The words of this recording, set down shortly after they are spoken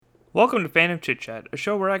Welcome to Fandom Chit Chat, a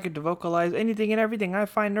show where I get to vocalize anything and everything I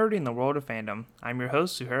find nerdy in the world of fandom. I'm your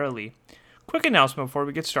host, Suhaira Lee. Quick announcement before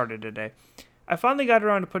we get started today. I finally got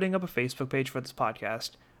around to putting up a Facebook page for this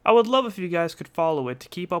podcast. I would love if you guys could follow it to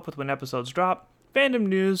keep up with when episodes drop, fandom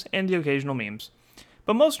news, and the occasional memes.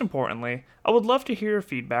 But most importantly, I would love to hear your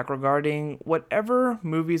feedback regarding whatever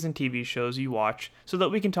movies and TV shows you watch so that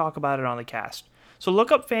we can talk about it on the cast. So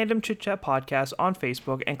look up Fandom Chit Chat Podcast on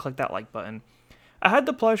Facebook and click that like button. I had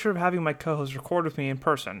the pleasure of having my co-host record with me in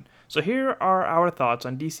person, so here are our thoughts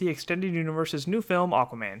on DC Extended Universe's new film,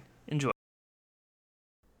 Aquaman. Enjoy.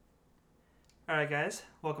 Alright guys,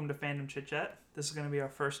 welcome to Fandom Chit Chat. This is going to be our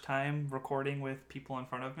first time recording with people in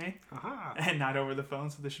front of me, and not over the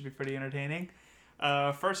phone, so this should be pretty entertaining.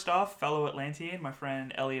 First off, fellow Atlantean, my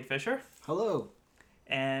friend Elliot Fisher. Hello.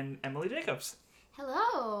 And Emily Jacobs.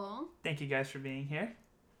 Hello. Thank you guys for being here.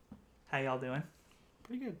 How y'all doing?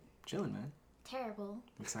 Pretty good. Chilling, man. Terrible.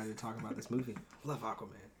 I'm excited to talk about this movie. Love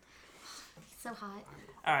Aquaman. So hot.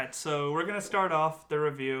 Alright, so we're going to start off the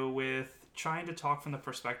review with trying to talk from the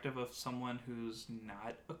perspective of someone who's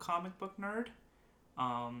not a comic book nerd.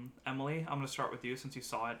 Emily, I'm going to start with you since you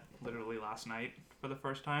saw it literally last night for the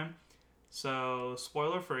first time. So,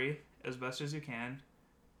 spoiler free, as best as you can.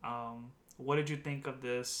 What did you think of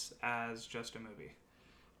this as just a movie?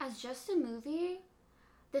 As just a movie,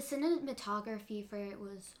 the cinematography for it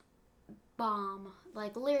was bomb.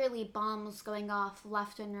 Like, literally bombs going off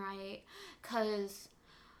left and right. Because,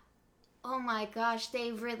 oh my gosh,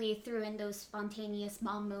 they really threw in those spontaneous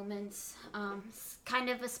bomb moments. Kind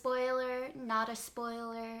of a spoiler, not a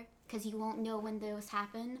spoiler, because you won't know when those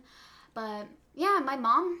happen. But, yeah, my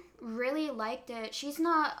mom really liked it. She's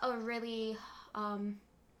not a really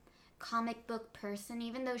comic book person.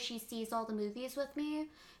 Even though she sees all the movies with me,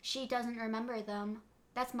 she doesn't remember them.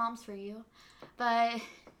 That's moms for you. But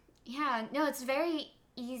yeah, no, it's very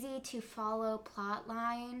easy to follow plot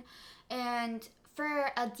line, and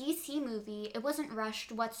for a DC movie, it wasn't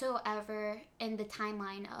rushed whatsoever in the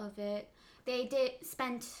timeline of it. They did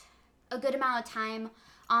spend a good amount of time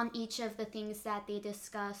on each of the things that they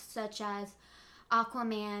discussed, such as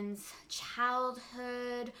Aquaman's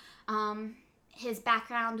childhood, his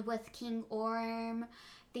background with King Orm,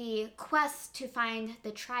 the quest to find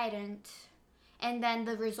the trident, and then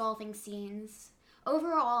the resolving scenes.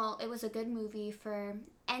 Overall, it was a good movie for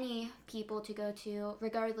any people to go to,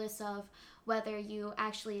 regardless of whether you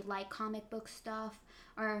actually like comic book stuff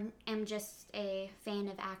or am just a fan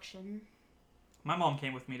of action. My mom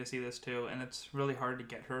came with me to see this too, and it's really hard to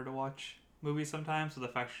get her to watch movies sometimes. So the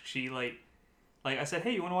fact she like I said,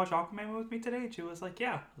 hey, you want to watch Aquaman with me today? And she was like,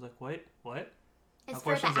 yeah. I was like, what? It's No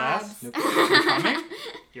for the questions abs. asked. You're coming?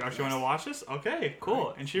 You actually want to watch this? Okay,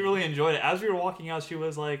 cool. And she really enjoyed it. As we were walking out, she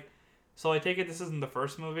was like, so I take it this isn't the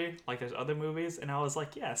first movie? Like there's other movies? And I was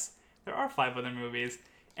like, yes, there are 5 other movies.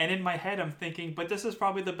 And in my head, I'm thinking, but this is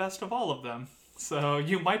probably the best of all of them. So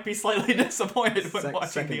you might be slightly disappointed when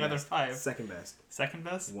watching the other 5. Second best. Second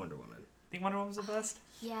best? Wonder Woman. Think Wonder Woman's the best?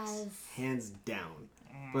 Yes. Hands down.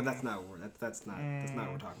 But that's not what that's not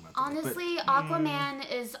what we're talking about today. Honestly,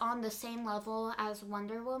 Aquaman is on the same level as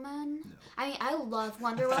Wonder Woman. No. I mean, I love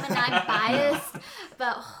Wonder Woman. I'm biased,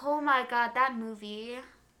 but oh my god, that movie.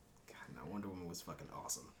 God, no, Wonder Woman was fucking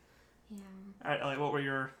awesome. Yeah. All right, what were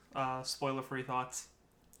your spoiler-free thoughts?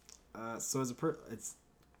 So it's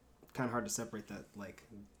kind of hard to separate that, like,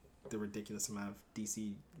 the ridiculous amount of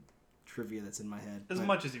DC trivia that's in my head. As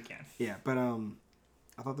much as you can. Yeah, but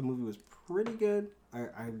I thought the movie was pretty good.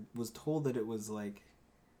 I was told that it was like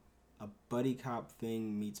a buddy cop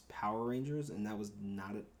thing meets Power Rangers, and that was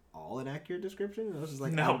not at all an accurate description. I was just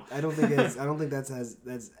like, no. I don't think that's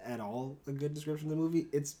at all a good description of the movie.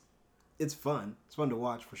 It's fun. It's fun to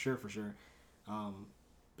watch for sure. But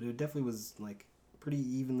it definitely was like pretty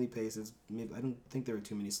evenly paced. I don't think there were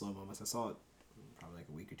too many slow moments. I saw it probably like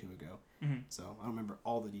a week or 2 ago, so I don't remember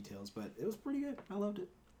all the details, but it was pretty good. I loved it.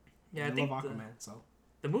 Yeah, I think love Aquaman. So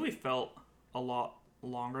the movie felt a lot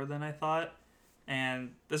longer than I thought,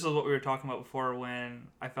 and this is what we were talking about before when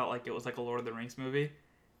I felt like it was like a Lord of the Rings movie,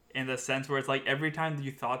 in the sense where it's like every time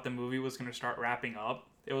you thought the movie was going to start wrapping up,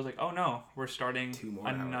 it was like, oh no, we're starting 2 more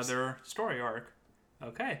another hours. story arc.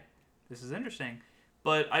 Okay, this is interesting,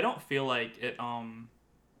 but I don't feel like it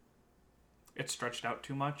stretched out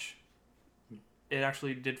too much. It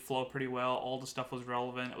actually did flow pretty well. All the stuff was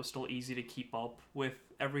relevant. It was still easy to keep up with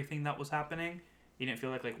everything that was happening. You didn't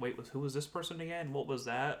feel like wait, who was this person again? What was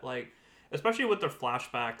that? Like, especially with their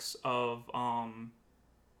flashbacks of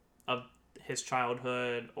his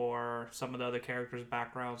childhood or some of the other characters'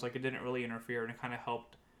 backgrounds. Like, it didn't really interfere, and it kind of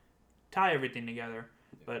helped tie everything together.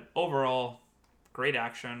 But overall, great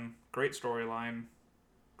action, great storyline,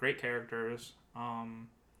 Great characters.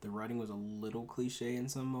 The writing was a little cliche in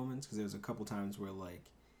some moments because there was a couple times where like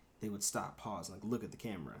they would stop, pause, and like look at the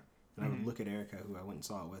camera, and I would look at Erica, who I went and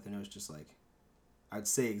saw it with, and it was just like I'd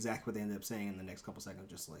say exactly what they ended up saying in the next couple seconds,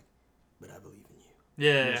 just like, "But I believe in you."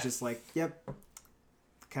 Yeah. And it's just like, yep.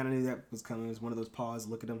 Kind of knew that was coming. It was one of those pause,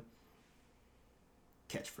 look at him,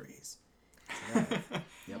 catchphrase.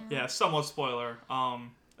 Yep. Yeah, somewhat spoiler.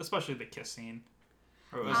 Especially the kiss scene.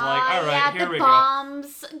 Where it was like, Ah, all right, yeah, here the we go.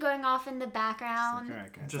 bombs going off in the background. Like, all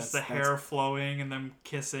right, guys, Just the hair flowing and them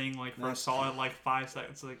kissing like for a solid like 5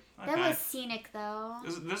 seconds. Like, okay. That was scenic, though.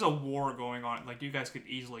 There's a war going on. Like, you guys could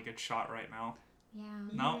easily get shot right now. Yeah.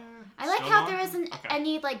 No? I like Still how going? there isn't Okay.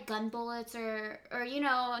 any like gun bullets or you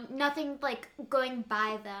know, nothing like going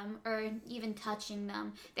by them or even touching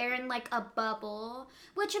them. They're in like a bubble,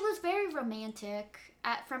 which it was very romantic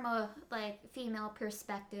from a like female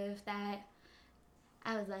perspective. That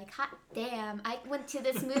I was like, hot damn! I went to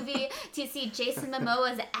this movie to see Jason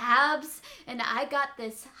Momoa's abs, and I got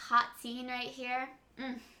this hot scene right here.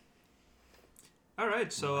 All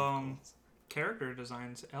right, so character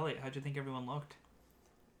designs. Elliot, how'd you think everyone looked?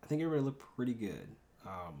 I think everybody looked pretty good.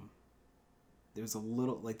 There's a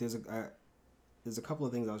little like there's a couple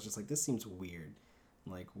of things I was just like, this seems weird.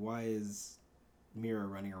 Like, why is Mira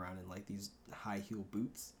running around in like these high heel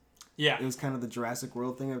boots? Yeah. It was kind of the Jurassic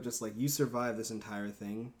World thing of just like, you survived this entire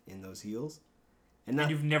thing in those heels, And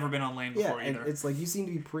you've never been on land before either. And it's like, you seem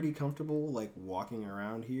to be pretty comfortable like walking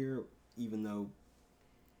around here, even though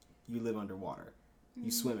you live underwater. You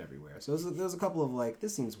swim everywhere. So there's a couple of like,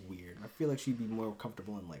 this seems weird. I feel like she'd be more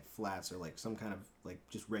comfortable in like flats or like some kind of like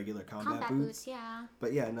just regular combat boots. Yeah.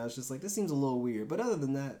 But yeah, no, it's just like, this seems a little weird. But other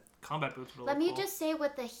than that, Combat boots would Let me cool. just say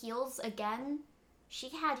with the heels again, she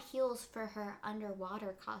had heels for her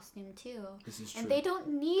underwater costume too. this is true. And they don't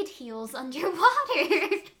need heels underwater.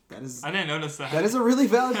 That is I didn't notice that. that is a really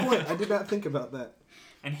valid point. I did not think about that.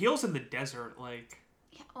 And heels in the desert, like...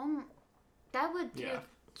 Yeah, that would do Yeah.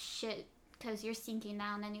 shit because you're sinking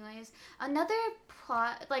down anyways. Another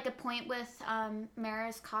plot, like a point with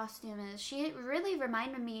Mara's costume is she really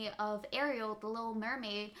reminded me of Ariel, the Little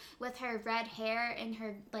Mermaid, with her red hair and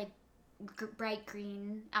her like bright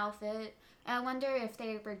green outfit. And I wonder if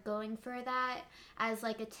they were going for that as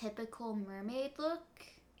like a typical mermaid look,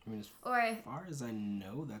 I mean, as or far as I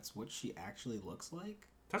know, that's what she actually looks like.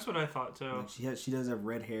 That's what I thought, too. Like she does have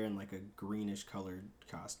red hair and like a greenish colored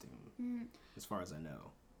costume. As far as I know.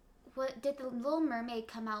 what did the Little Mermaid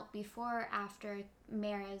come out before or after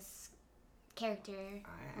Mara's character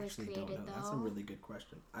I was actually created don't know. though? That's a really good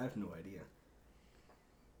question. I have no idea.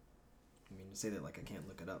 I mean, to say that like I can't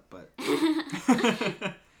look it up, but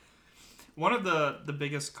One of the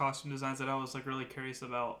biggest costume designs that I was like really curious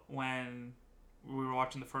about when we were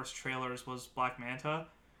watching the first trailers was Black Manta,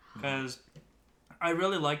 because I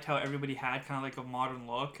really liked how everybody had kind of like a modern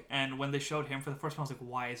look, and when they showed him for the first time, I was like,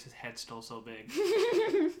 why is his head still so big?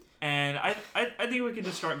 And I think we can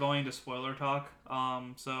just start going to spoiler talk.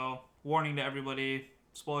 So warning to everybody,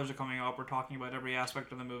 spoilers are coming up. We're talking about every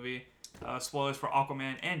aspect of the movie. Spoilers for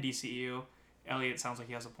Aquaman and DCEU. Elliot sounds like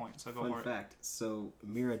he has a point, so go for fun it. fact. So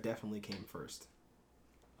Mira definitely came first.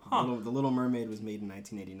 Huh. The Little Mermaid was made in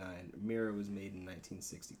 1989. Mira was made in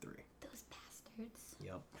 1963. Those bastards.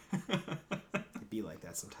 Yep. It'd be like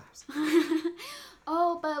that sometimes.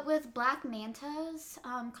 Oh, but with Black Manta's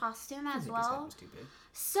costume I as think his head well. was too big.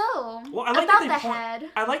 So, Well, I like about that the they head.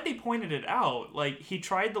 I like they pointed it out. Like, he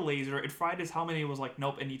tried the laser, it fried his helmet, and he was like,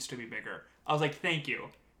 nope, it needs to be bigger. I was like, thank you.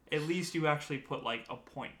 At least you actually put, like, a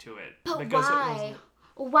point to it. But because why?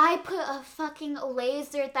 Why put a fucking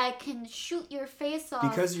laser that can shoot your face off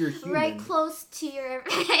Because you're human. right close to your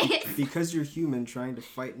face? Because you're human trying to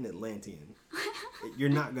fight an Atlantean. You're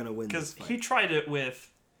not gonna win this Because fight. he tried it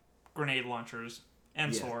with grenade launchers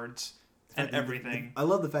and Yeah. swords The and fact that everything. I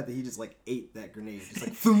love the fact that he just like ate that grenade. Just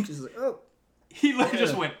like thunk, just like, oh. He literally Yeah.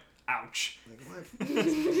 just went, ouch. Like,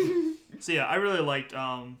 what? So yeah, I really liked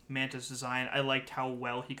Manta's design. I liked how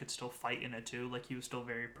well he could still fight in it too. Like, he was still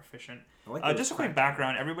very proficient. I like that Just a it's quick cracked.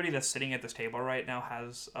 background. Everybody that's sitting at this table right now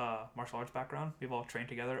has martial arts background. We've all trained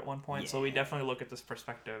together at one point. So we Yeah. definitely look at this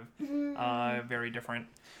perspective very different.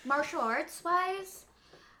 Martial arts wise,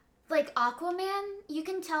 like Aquaman, you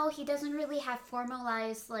can tell he doesn't really have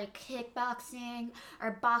formalized like kickboxing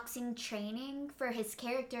or boxing training for his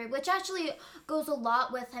character, which actually goes a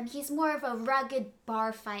lot with him. He's more of a rugged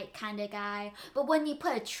bar fight kind of guy. But when you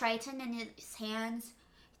put a Triton in his hands,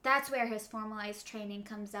 that's where his formalized training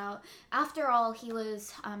comes out. After all, he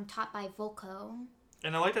was taught by Volko.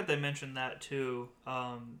 And I like that they mentioned that too.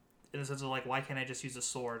 In the sense of like, why can't I just use a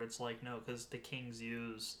sword? It's like, no, because the kings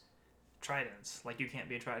use tridents. Like, you can't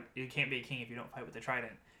be a king if you don't fight with a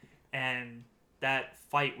trident. and that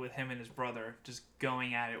fight with him and his brother, just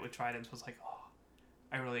going at it with tridents, was like, oh,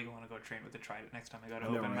 I really want to go train with the trident next time I go to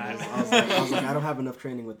open Right? mat. I was like, I don't have enough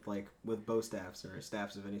training with bow staffs or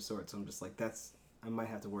staffs of any sort, so I'm just like, I might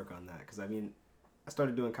have to work on that, because I mean, I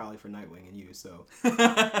started doing Kali for Nightwing and you, so.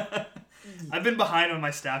 I've been behind on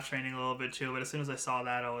my staff training a little bit too, but as soon as I saw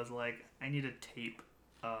that, I was like, I need to tape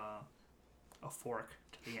a fork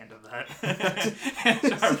to the end of that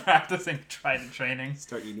and start practicing trident training.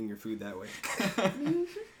 Start eating your food that way.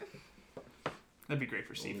 That'd be great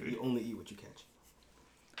for seafood. Only eat what you catch.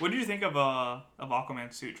 What did you think of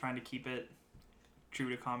Aquaman's suit, trying to keep it true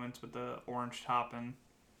to comics with the orange top and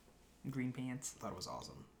green pants? I thought it was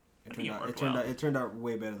awesome. It turned out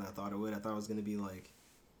way better than I thought it would. I thought it was gonna be like,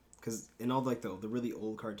 because in all like the really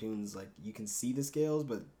old cartoons, like you can see the scales,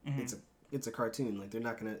 but it's a cartoon. Like they're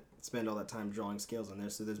not gonna spend all that time drawing scales on there.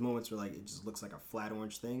 So there's moments where like it just looks like a flat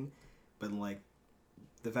orange thing, but like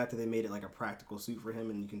the fact that they made it like a practical suit for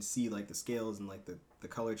him, and you can see like the scales and like the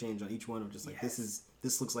color change on each one of just like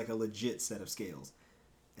this looks like a legit set of scales.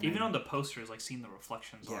 And even on the posters, like seeing the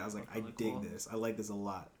reflections. Yeah, I was like, really I dig this. I like this a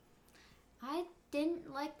lot. I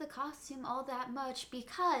didn't like the costume all that much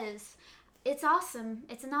because it's awesome.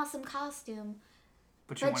 It's an awesome costume.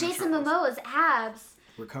 But Jason Momoa's abs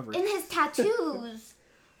were covered. And his tattoos.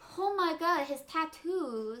 Oh my god, his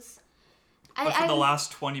tattoos. But for the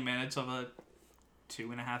last 20 minutes of a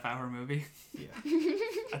 2.5 hour movie. Yeah.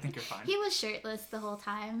 I think you're fine. He was shirtless the whole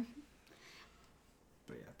time.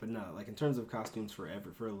 But no, like in terms of costumes for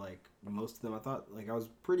like most of them, I thought like I was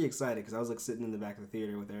pretty excited because I was like sitting in the back of the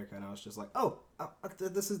theater with Erica, and I was just like, oh,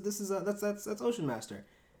 that's Ocean Master,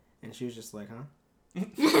 and she was just like, huh?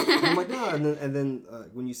 And I'm like, no, and then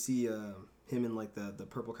when you see him in like the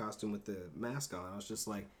purple costume with the mask on, I was just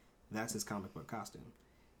like, that's his comic book costume,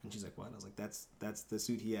 and she's like, what? I was like, that's the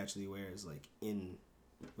suit he actually wears like in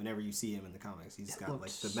whenever you see him in the comics. He's got like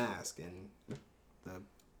the mask and the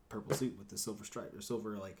purple suit with the silver stripe or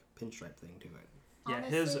silver like pinstripe thing to it. Yeah,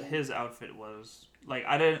 honestly, his outfit was like,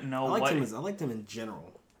 I didn't know I liked him in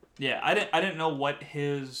general. Yeah, I didn't know what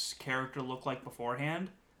his character looked like beforehand,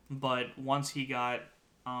 but once he got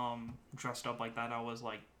dressed up like that, I was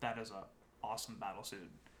like, that is a awesome battle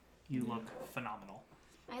suit. You look phenomenal.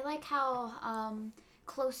 I like how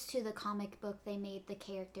close to the comic book they made the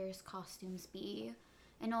characters' costumes be.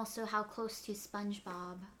 And also how close to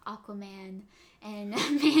SpongeBob, Aquaman, and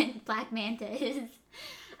Black Manta is.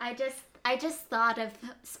 I just thought of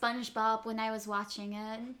SpongeBob when I was watching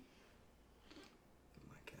it. Oh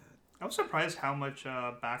my god. I was surprised how much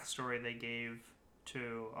backstory they gave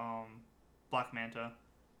to Black Manta.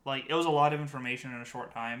 Like, it was a lot of information in a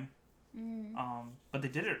short time. But they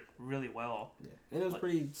did it really well. Yeah. And it was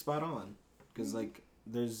pretty spot on. Because, like,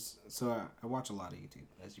 I watch a lot of YouTube,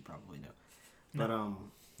 as you probably know. But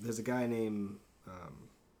there's a guy named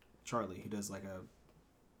Charlie who does like a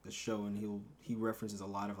show, and he references a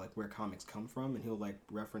lot of like where comics come from, and he'll like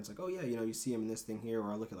reference like, oh yeah, you know, you see him in this thing here, or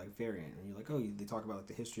I look at like Variant, and you're like, oh, they talk about like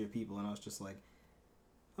the history of people, and I was just like,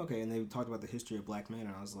 okay, and they talked about the history of Black Manta,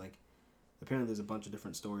 and I was like, apparently there's a bunch of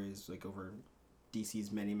different stories like over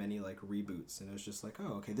DC's many like reboots, and it was just like,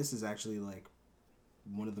 oh, okay, this is actually like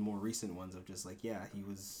one of the more recent ones of just like, yeah, he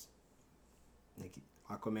was like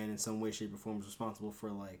Aquaman in some way, shape, or form was responsible for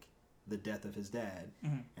like the death of his dad,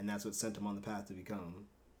 and that's what sent him on the path to become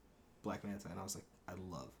Black Manta. And I was like, I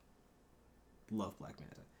love Black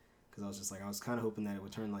Manta, because I was just like, I was kind of hoping that it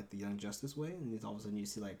would turn like the Young Justice way, and all of a sudden you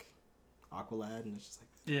see like Aqualad, and it's just like,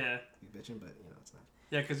 yeah, be bitching, but you know, it's not.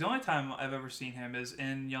 Yeah, because the only time I've ever seen him is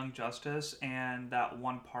in Young Justice and that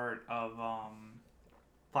one part of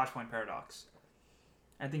Flashpoint Paradox.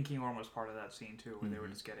 I think King Orm was part of that scene too, where they were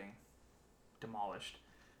just getting demolished.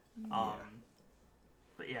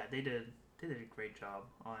 But yeah, they did a great job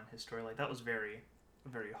on his story. Like, that was a very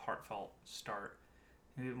heartfelt start.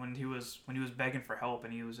 When he was begging for help,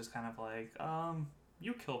 and he was just kind of like,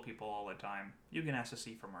 you kill people all the time. You can ask to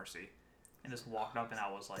see for mercy. And just walked up, and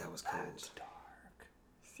I was like, that was cold. That's dark.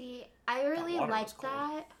 See, I really like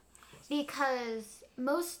that, because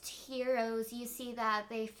most heroes, you see that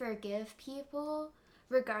they forgive people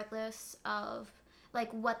regardless of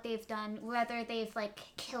like what they've done, whether they've like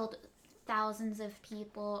killed thousands of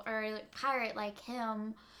people or like, pirate like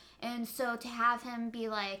him. And so to have him be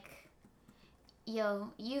like,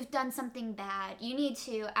 yo, you've done something bad, you need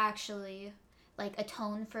to actually like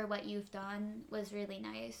atone for what you've done, was really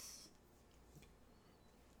nice.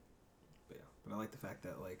 But I like the fact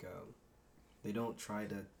that like they don't try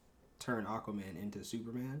to turn Aquaman into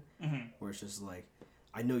Superman, where it's just like,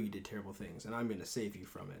 I know you did terrible things, and I'm going to save you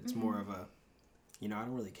from it. It's more of a, you know, I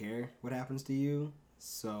don't really care what happens to you,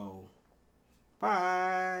 so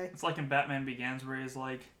Bye. It's like in Batman Begins where he's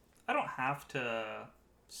like, I don't have to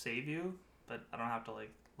save you, but I don't have to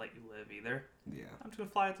like let you live either. Yeah. I'm just gonna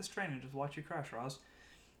fly at this train and just watch you crash, Roz.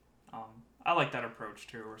 I like that approach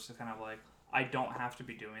too, where it's just kind of like, I don't have to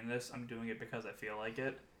be doing this. I'm doing it because I feel like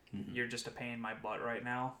it. Mm-hmm. You're just a pain in my butt right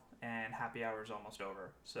now, and happy hour's almost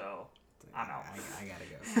over. So I'm out. I gotta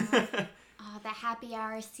go. The happy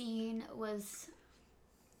hour scene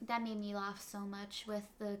that made me laugh so much with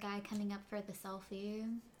the guy coming up for the selfie.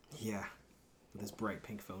 Yeah. With this bright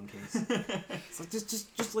pink phone case. It's like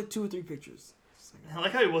just like 2 or 3 pictures. I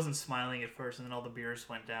like how he wasn't smiling at first, and then all the beers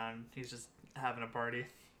went down. He's just having a party.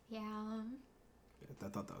 Yeah. I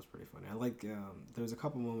thought that was pretty funny. I like there was a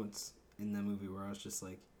couple moments in that movie where I was just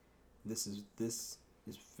like, this is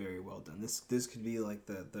very well done. This could be like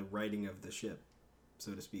the writing of the ship,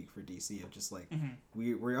 so to speak, for DC, of just like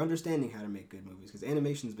we're understanding how to make good movies, because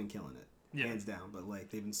animation's been killing it, hands down. But like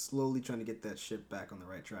they've been slowly trying to get that ship back on the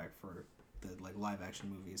right track for the like live action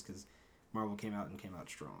movies, because Marvel came out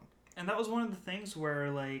strong. And that was one of the things where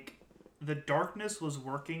like the darkness was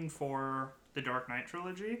working for the Dark Knight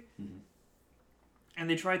trilogy, and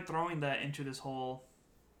they tried throwing that into this whole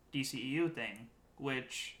DCEU thing,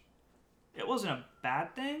 which it wasn't a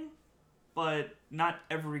bad thing, but not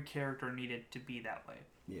every character needed to be that way.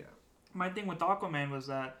 Yeah. My thing with Aquaman was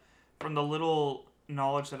that from the little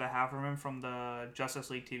knowledge that I have from him from the Justice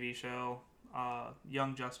League TV show,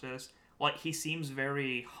 Young Justice, like he seems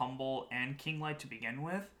very humble and king-like to begin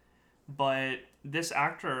with, but this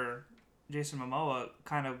actor, Jason Momoa,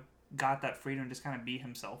 kind of got that freedom to just kind of be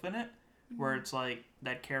himself in it, where it's like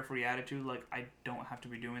that carefree attitude, like I don't have to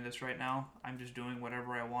be doing this right now. I'm just doing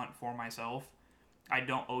whatever I want for myself. I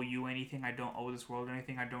don't owe you anything. I don't owe this world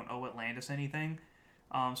anything. I don't owe Atlantis anything.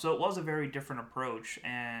 So it was a very different approach,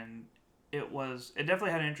 and it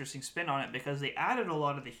definitely had an interesting spin on it, because they added a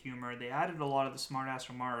lot of the humor, they added a lot of the smart-ass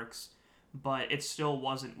remarks, but it still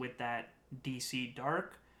wasn't with that DC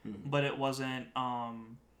dark, but it wasn't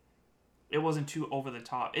too over the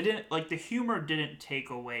top. It didn't, like, the humor didn't take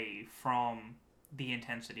away from the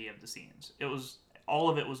intensity of the scenes. All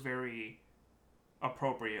of it was very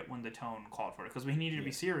appropriate when the tone called for it, because we needed to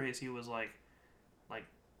be serious. He was like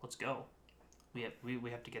let's go, we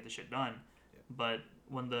have to get this shit done. But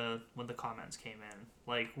when the comments came in,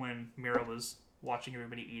 like when Mira was watching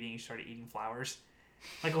everybody eating, she started eating flowers,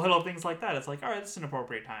 like little things like that, it's like, all right, this is an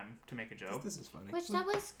appropriate time to make a joke. This is funny. Which that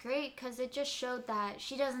was great, because it just showed that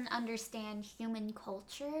she doesn't understand human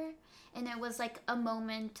culture, and it was like a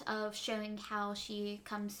moment of showing how she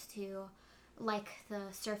comes to like the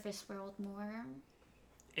surface world more.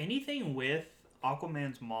 Anything with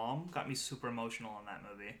Aquaman's mom got me super emotional in that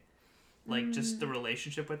movie. Like, just the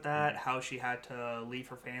relationship with that, how she had to leave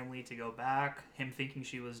her family to go back, him thinking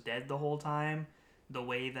she was dead the whole time, the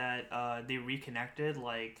way that they reconnected,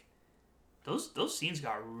 like, those scenes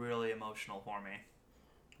got really emotional for me.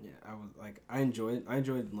 Yeah, I enjoyed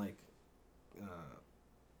like, again,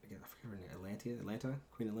 I forget her name, Atlanta,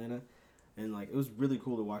 Queen Atlanta, and like, it was really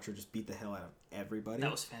cool to watch her just beat the hell out of everybody.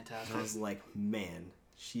 That was fantastic. And I was like, man,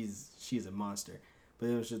 she's a monster. But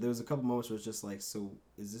there was a couple moments where it's just like, so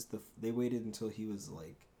is this they waited until he was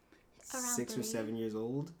like Around 6 or 3. 7 years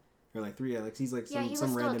old, or like 3? Like he's like Yeah, he was some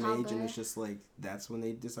still a random age, and toddler. it's just like that's when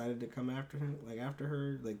they decided to come after him, like after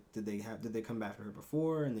her. Like did they come after her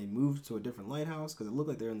before, and they moved to a different lighthouse, because it looked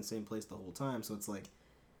like they were in the same place the whole time. So it's like,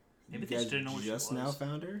 Maybe you they guys just didn't know what she just was. now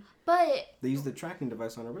found her. But They used the tracking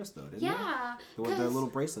device on her wrist though, didn't yeah, they? The little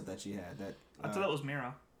bracelet that she had. That I thought that was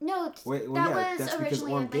Mira. no, wait, well, that yeah, was that's because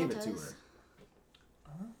originally Orm gave it to Atlanta's. her.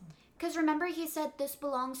 Because remember, he said this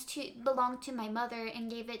belonged to my mother, and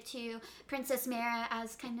gave it to Princess Mara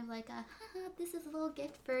as kind of like this is a little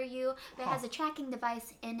gift for you. But it has a tracking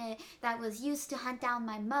device in it that was used to hunt down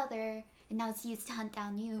my mother, and now it's used to hunt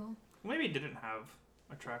down you. Maybe he didn't have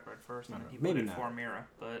a tracker at first, and he put Maybe it not. for Mira.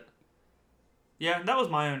 But yeah, that was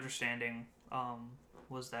my understanding.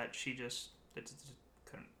 Was that she just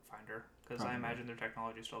couldn't find her, because I Probably. imagine their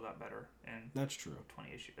technology still got better in That's true. 20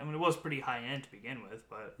 issues. I mean, it was pretty high end to begin with,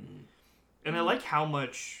 but and I like how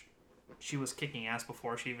much she was kicking ass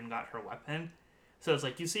before she even got her weapon. So it's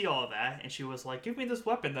like, you see all of that, and she was like, give me this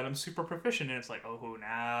weapon that I'm super proficient in. It's like, oh,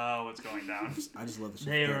 now it's going down. I just love that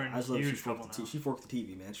They are in I just love that huge trouble now. she forked the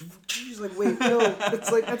TV, man. She's like, wait, no,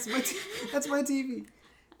 it's like that's my TV.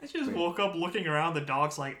 And she just woke up looking around. The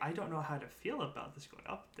dog's like, I don't know how to feel about this, going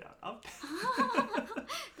up, down, up, down.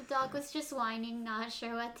 The dog was just whining, not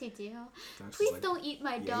sure what to do. Dog's Please just like, don't eat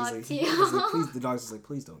my yeah, dog he's too. like, he's like, please, the dog's just like,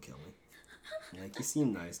 please don't kill me. Like, you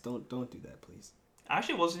seem nice. Don't do that, please. I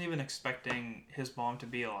actually wasn't even expecting his mom to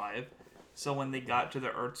be alive. So when they got to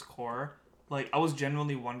the Earth's core, Like, I was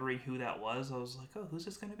genuinely wondering who that was. I was like, oh, who's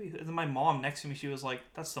this going to be? And then my mom next to me, she was like,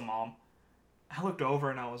 that's the mom. I looked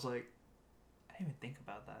over and I was like, I didn't even think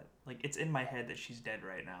about that. Like, it's in my head that she's dead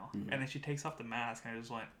right now. Mhm. And then she takes off the mask and I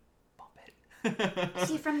just went, bump it.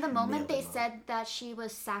 See, from the moment Nailed they it, Mom. said that she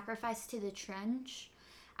was sacrificed to the trench,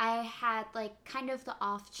 I had like kind of the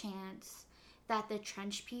off chance that the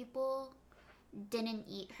trench people didn't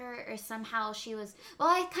eat her, or somehow she was, well,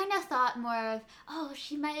 I kind of thought more of, oh,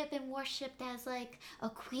 she might have been worshipped as like a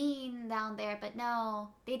queen down there, but no,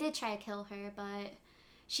 they did try to kill her, but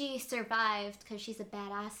she survived because she's a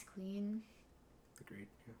badass queen. Agreed.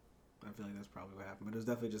 Yeah. I feel like that's probably what happened. But it was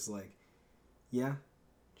definitely just like, yeah,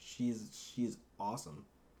 she's awesome.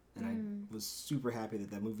 And I was super happy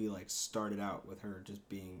that movie like started out with her just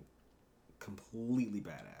being completely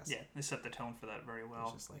badass. Yeah, they set the tone for that very well.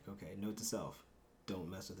 It's just like, okay, note to self, don't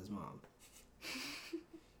mess with his mom.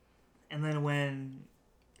 And then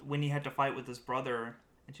when he had to fight with his brother,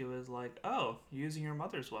 and she was like, oh, you're using your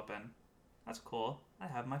mother's weapon. That's cool. I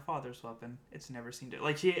have my father's weapon. It's never seemed to...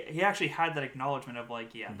 Like, he actually had that acknowledgement of,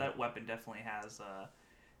 like, yeah, that weapon definitely has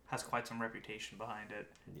quite some reputation behind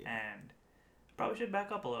it. Yeah. And probably should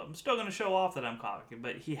back up a little. I'm still going to show off that I'm cocky,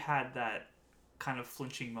 but he had that kind of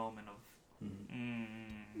flinching moment of,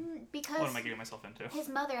 Because what am I getting myself into? his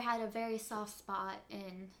mother had a very soft spot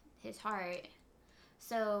in his heart.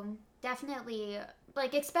 So definitely,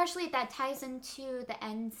 like, especially that ties into the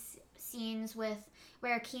end scenes with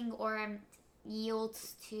where King Orm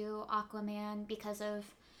yields to Aquaman because of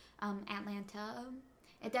Atlanta.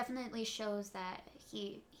 It definitely shows that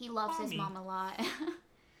he loves his Mommy. mom a lot.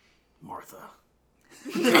 Martha.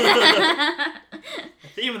 The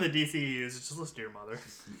theme of the DCU is just listen to your mother.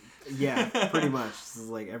 Yeah, pretty much. This is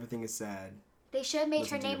like everything is sad. They should have made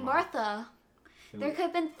Listen her to your name mom. Martha. It There would- could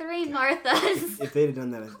have been 3 Marthas. If they'd have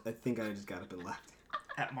done that, I think I just got up and left.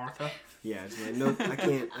 At Martha. Yeah, it's like, no, I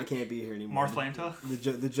can't be here anymore. Marthlanta.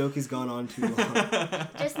 The joke has gone on too long.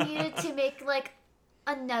 Just needed to make like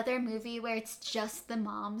another movie where it's just the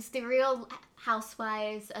moms, the real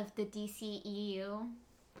housewives of the DCEU.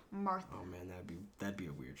 Martha. Oh man, that'd be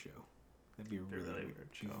a weird show. That'd be a really, really weird weird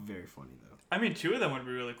show. show. Very funny though. I mean, 2 of them would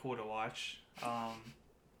be really cool to watch. Yeah,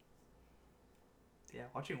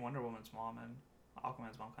 watching Wonder Woman's mom and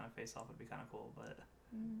Aquaman's mom kind of face off would be kind of cool, but...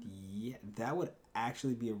 Yeah, that would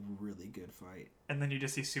actually be a really good fight. And then you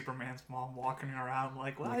just see Superman's mom walking around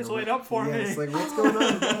like, well, Like guys, a wait up for yeah, me. it's like, what's going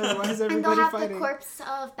on? Why is And they'll everybody have fighting? the corpse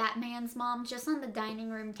of Batman's mom just on the dining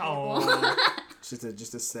room table. Oh.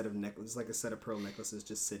 Just a set of necklaces, like a set of pearl necklaces,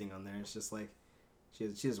 just sitting on there. It's just like she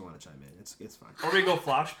doesn't want to chime in. It's fine. Or we go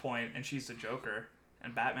Flashpoint and she's the Joker,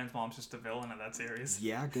 and Batman's mom's just a villain of that series.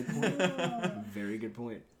 Yeah, good point. Very good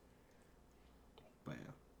point. But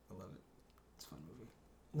yeah, I love it. It's a fun movie.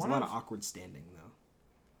 There's a lot of awkward standing though.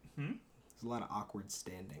 There's a lot of awkward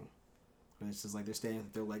standing. And it's just like they're standing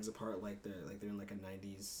with their legs apart, like they're in like a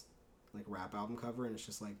 '90s like rap album cover, and it's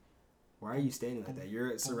just like, why are you standing like that?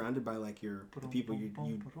 You're surrounded by like the people you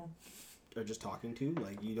are just talking to.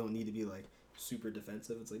 Like you don't need to be like super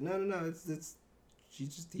defensive. It's like no. It's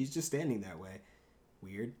he's just standing that way.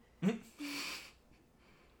 Weird. But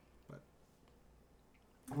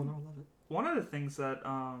I don't know, I love it. One of the things that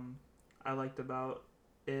I liked about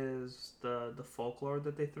is the folklore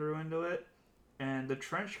that they threw into it, and the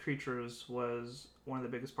trench creatures was one of the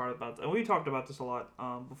biggest part about it. And we talked about this a lot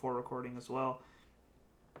before recording as well,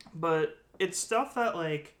 but it's stuff that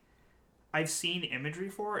like I've seen imagery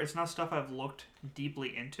for. It's not stuff I've looked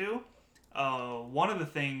deeply into. One of the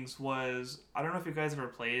things was, I don't know if you guys ever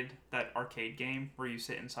played that arcade game where you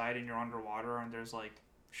sit inside and you're underwater and there's like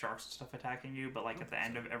sharks and stuff attacking you, but like at the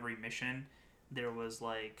end of every mission there was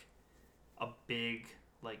like a big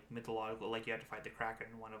like mythological, like you had to fight the Kraken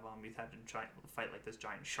in one of them, you had to fight like this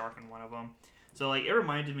giant shark in one of them. So like it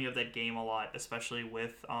reminded me of that game a lot, especially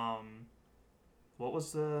with what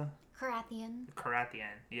was the Carathian.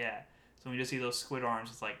 Carathian, yeah. So when you just see those squid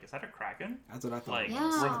arms, it's like, is that a Kraken? That's what I thought. Like, it Yeah.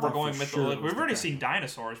 was. I we're thought going for sure it was we've the already Kraken. seen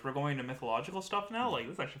dinosaurs. We're going to mythological stuff now. Like,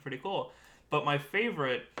 this is actually pretty cool. But my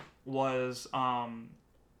favorite was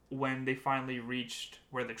when they finally reached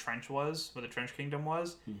where the trench was, where the Trench Kingdom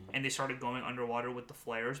was, and they started going underwater with the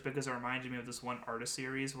flares, because it reminded me of this one artist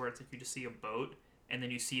series where it's like you just see a boat, and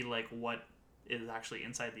then you see like what is actually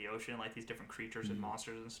inside the ocean, like these different creatures and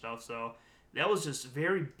monsters and stuff. So that was just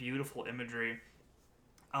very beautiful imagery.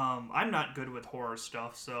 I'm not good with horror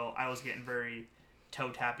stuff, so I was getting very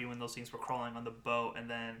toe-tappy when those things were crawling on the boat, and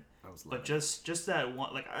then, but just that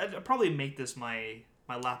one, like, I'd probably make this my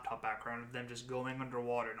laptop background of them just going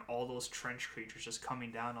underwater and all those trench creatures just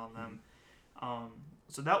coming down on them.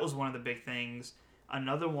 So that was one of the big things.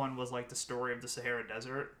 Another one was, like, the story of the Sahara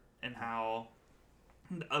Desert, and how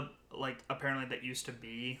like apparently that used to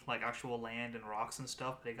be like actual land and rocks and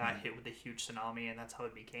stuff, but it got hit with a huge tsunami, and that's how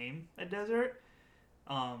it became a desert.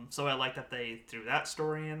 So I like that they threw that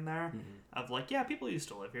story in there of like, yeah, people used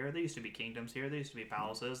to live here. There used to be kingdoms here. There used to be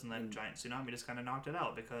palaces, and then giant tsunami just kind of knocked it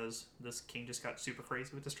out because this king just got super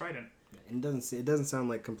crazy with his trident. And it doesn't sound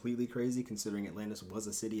like completely crazy considering Atlantis was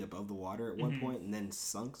a city above the water at one point and then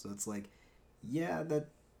sunk. So it's like, yeah, that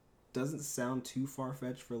doesn't sound too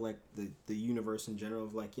far-fetched for like the universe in general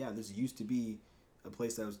of like, yeah, this used to be a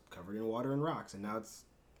place that was covered in water and rocks, and now it's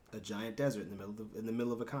a giant desert in the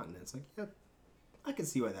middle of a continent. It's like, yeah, I can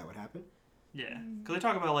see why that would happen. Yeah, because they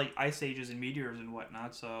talk about like ice ages and meteors and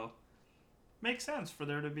whatnot, so makes sense for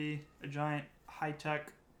there to be a giant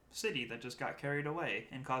high-tech city that just got carried away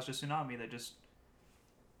and caused a tsunami that just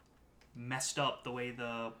messed up the way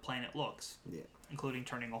the planet looks, including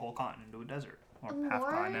turning a whole continent into a desert or half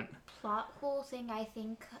continent. Plot hole thing I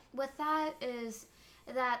think with that is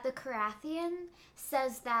that the Carathian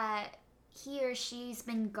says that he or she's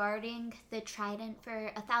been guarding the trident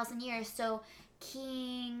for 1,000 years, so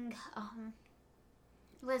King,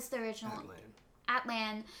 what's the original?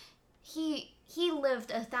 Atlan. He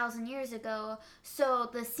lived 1,000 years ago, so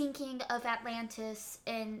the sinking of Atlantis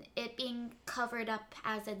and it being covered up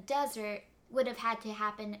as a desert would have had to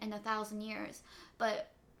happen in 1,000 years. But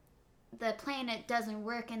the planet doesn't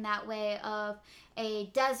work in that way of a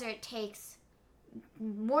desert takes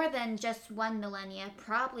more than just 1 millennia,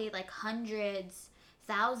 probably like hundreds,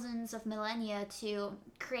 thousands of millennia to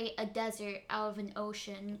create a desert out of an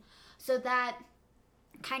ocean. So that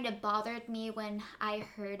kind of bothered me when I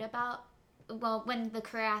heard about, when the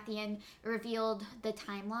Carathian revealed the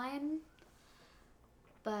timeline.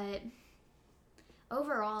 But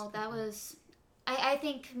overall, that was, I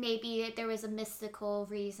think maybe there was a mystical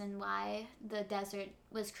reason why the desert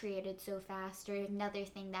was created so fast, or another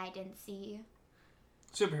thing that I didn't see.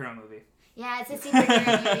 Superhero movie. Yeah, it's a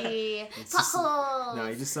superhero movie. No,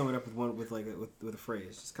 you just sum it up with a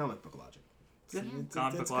phrase. Just comic book logic.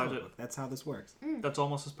 Comic book logic. That's how this works. That's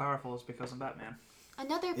almost as powerful as Because I'm Batman.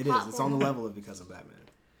 It is. It's on the level of Because I'm Batman.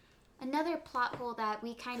 Another plot hole that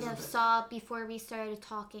we kind of saw before we started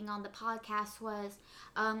talking on the podcast was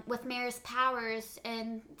with Mare's powers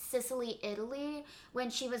in Sicily, Italy, when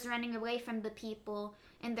she was running away from the people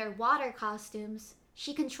in their water costumes.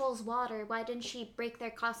 She controls water. Why didn't she break their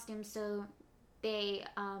costumes so they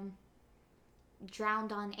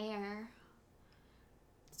drowned on air?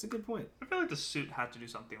 That's a good point. I feel like the suit had to do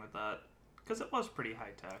something with that because it was pretty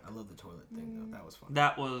high tech. I love the toilet thing though. That was fun.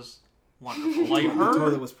 That was wonderful. Like her, the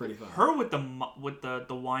toilet was pretty fun. Her with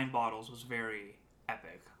the wine bottles was very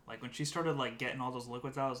epic. Like when she started like getting all those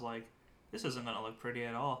liquids out, I was like, this isn't gonna look pretty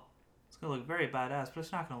at all. It's gonna look very badass, but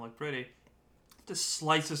it's not gonna look pretty. Just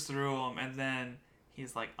slices through them, and then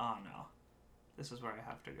he's like, oh no, this is where I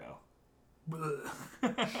have to go.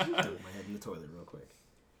 Dunk my head in the toilet real quick.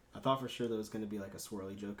 I thought for sure there was going to be like a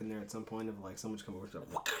swirly joke in there at some point of like someone just come over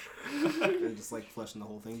and just like flushing the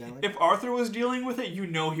whole thing down. Like, if Arthur was dealing with it, you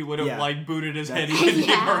know he would have like booted his head even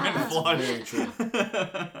deeper and flushed. Very true.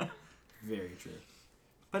 Very true.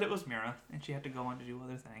 But it was Mira, and she had to go on to do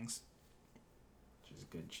other things. She's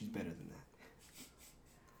good. She's better than that.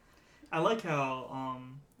 I like how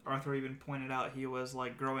Arthur even pointed out he was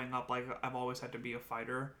like growing up like I've always had to be a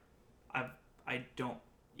fighter. I don't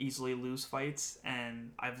easily lose fights,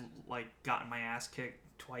 and I've like gotten my ass kicked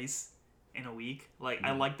twice in a week. Like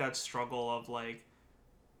I like that struggle of like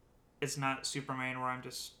it's not Superman where I'm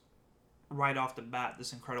just right off the bat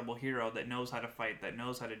this incredible hero that knows how to fight, that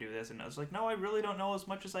knows how to do this, and it's like no, I really don't know as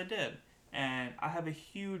much as I did, and I have a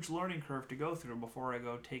huge learning curve to go through before I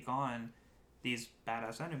go take on these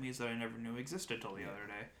badass enemies that I never knew existed till the other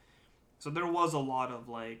day. So there was a lot of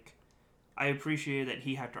like I appreciated that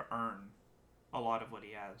he had to earn a lot of what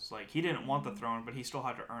he has. Like, he didn't want the throne, but he still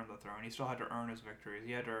had to earn the throne. He still had to earn his victories.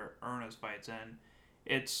 He had to earn his fights. And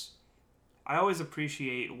I always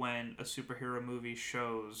appreciate when a superhero movie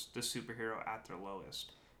shows the superhero at their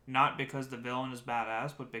lowest. Not because the villain is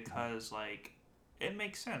badass, but because, like, it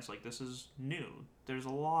makes sense. Like, this is new. There's a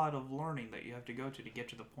lot of learning that you have to go to get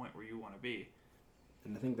to the point where you want to be.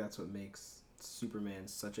 And I think that's what makes Superman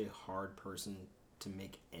such a hard person to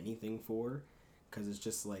make anything for. Because it's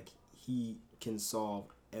just, like, he can solve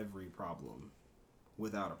every problem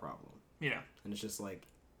without a problem. Yeah. And it's just like,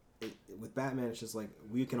 with Batman, it's just like,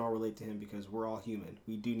 we can all relate to him because we're all human.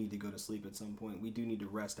 We do need to go to sleep at some point. We do need to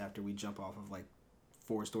rest after we jump off of, like,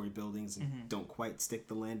 4-story buildings and don't quite stick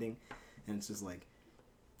the landing. And it's just like,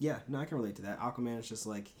 yeah, no, I can relate to that. Aquaman is just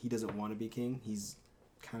like, he doesn't want to be king. He's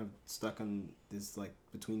kind of stuck on this, like,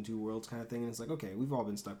 between two worlds kind of thing. And it's like, okay, we've all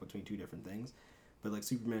been stuck between two different things. But like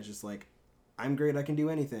Superman's just like, I'm great, I can do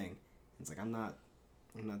anything. It's like I'm not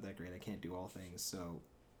that great, I can't do all things. So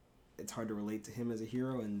it's hard to relate to him as a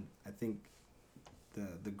hero, and I think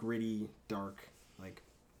the gritty, dark, like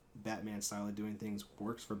Batman style of doing things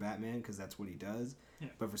works for Batman because that's what he does. Yeah.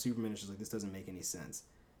 But for Superman, it's just like this doesn't make any sense.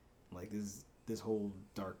 Like this whole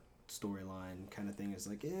dark storyline kind of thing is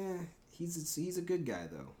like, he's a good guy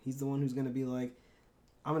though. He's the one who's gonna be like,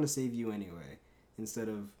 I'm gonna save you anyway, instead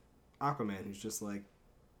of Aquaman, who's just like,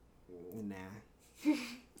 nah.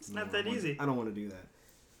 It's not that easy. I don't want to do that.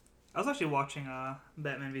 I was actually watching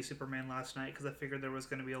Batman v Superman last night because I figured there was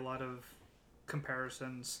going to be a lot of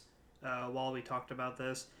comparisons while we talked about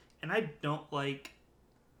this, and I don't want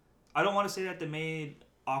to say that they made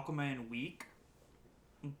Aquaman weak,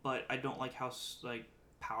 but I don't like how like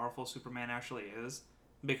powerful Superman actually is,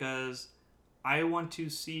 because I want to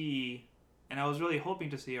see, and I was really hoping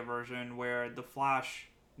to see a version where the Flash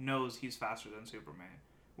knows he's faster than Superman,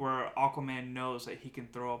 where Aquaman knows that he can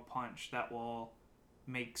throw a punch that will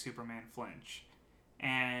make Superman flinch.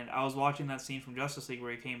 And I was watching that scene from Justice League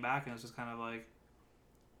where he came back, and it was just kind of like,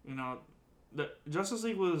 the Justice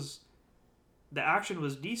League the action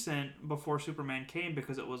was decent before Superman came,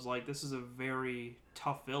 because it was like, this is a very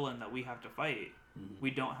tough villain that we have to fight. Mm-hmm. We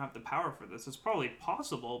don't have the power for this. It's probably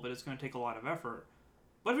possible, but it's going to take a lot of effort.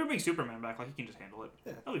 But if you're bringing Superman back, like, he can just handle it.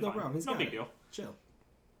 Yeah, That'll be fine. problem. No big deal. Chill.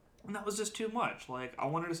 And that was just too much. Like, I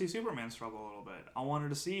wanted to see Superman struggle a little bit. I wanted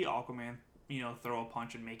to see Aquaman, throw a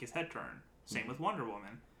punch and make his head turn. Same with Wonder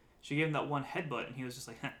Woman. She gave him that one headbutt, and he was just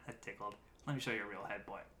like, that tickled. Let me show you a real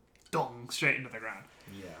headbutt. Dong! Straight into the ground.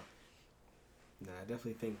 Yeah. Nah, I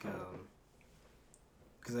definitely think,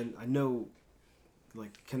 because I know,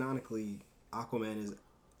 like, canonically, Aquaman is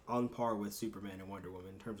on par with Superman and Wonder Woman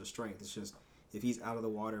in terms of strength. It's just, if he's out of the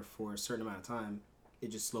water for a certain amount of time,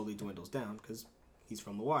 it just slowly dwindles down, because he's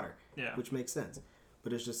from the water. Yeah. Which makes sense.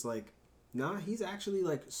 But it's just like, nah, he's actually,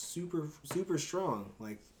 like, super, super strong.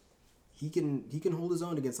 Like, he can hold his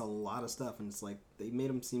own against a lot of stuff, and it's like, they made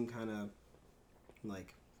him seem kind of,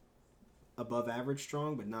 like, above average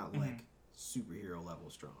strong, but not, like, superhero level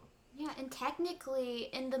strong. Yeah, and technically,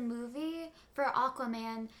 in the movie, for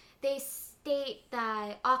Aquaman, they state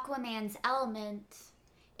that Aquaman's element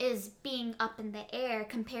is being up in the air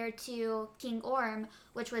compared to King Orm,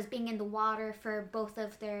 which was being in the water for both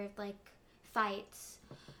of their, like, fights.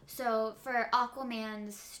 So for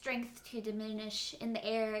Aquaman's strength to diminish in the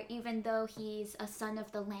air, even though he's a son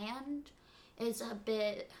of the land, is a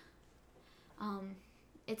bit,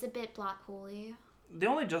 it's a bit black hole-y. The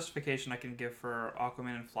only justification I can give for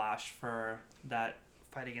Aquaman and Flash for that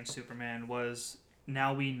fight against Superman was,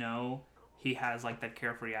 now we know he has, like, that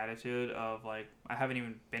carefree attitude of, like, I haven't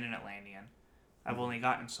even been in Atlantean. I've only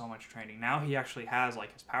gotten so much training. Now he actually has,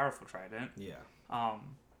 like, his powerful trident. Yeah.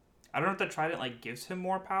 I don't know if that trident, like, gives him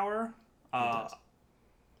more power. It does.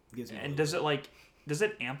 Gives him And does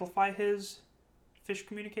it amplify his fish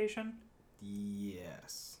communication?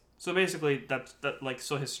 Yes. So basically,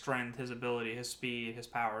 so his strength, his ability, his speed, his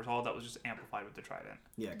powers, all that was just amplified with the trident.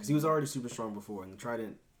 Yeah, because he was already super strong before, and the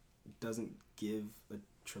trident doesn't give a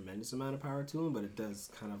tremendous amount of power to him, but it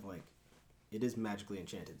does kind of, like, it is magically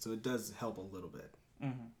enchanted, so it does help a little bit.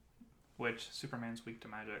 Mm-hmm. Which, Superman's weak to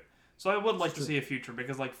magic. So I would like to see a future,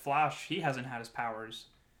 because, like, Flash, he hasn't had his powers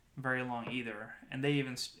very long either, and he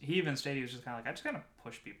even stated he was just kind of like, I just gotta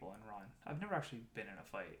push people and run. I've never actually been in a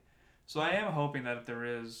fight. So I am hoping that if there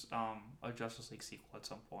is a Justice League sequel at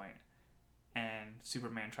some point, and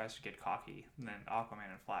Superman tries to get cocky, then Aquaman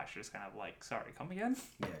and Flash are just kind of like, sorry, come again?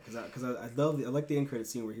 Yeah, because I like the end credit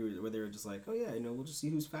scene where they were just like, oh yeah, we'll just see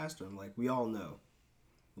who's faster. I'm like, we all know,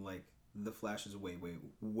 like, the Flash is way, way,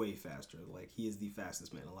 way faster. Like, he is the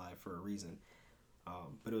fastest man alive for a reason.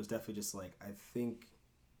 But it was definitely just like, I think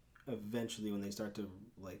eventually when they start to,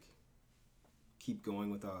 like, keep going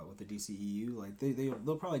with the DCEU, like,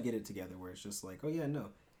 they'll probably get it together where it's just like, oh yeah, no,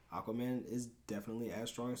 Aquaman is definitely as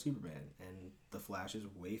strong as Superman, and the Flash is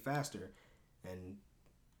way faster, and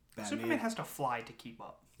Batman, Superman has to fly to keep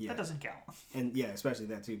up. Yeah. That doesn't count. And yeah, especially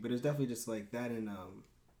that too. But it's definitely just like that, and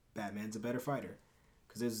Batman's a better fighter,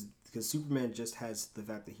 because Superman just has the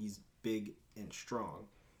fact that he's big and strong,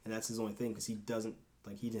 and that's his only thing, because he doesn't,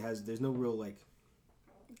 like, there's no real, like,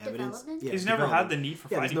 evidence. Development? Yeah, He's never had the need for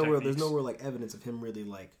fighting techniques. There's no real, like, evidence of him really,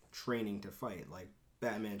 like, training to fight. Like,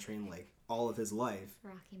 Batman trained, like, all of his life,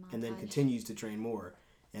 Rocky montage. and then continues to train more.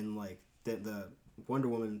 And, like, the Wonder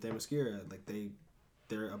Woman and Themyscira, like,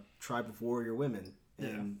 they're a tribe of warrior women,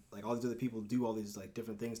 and like, all these other people do all these, like,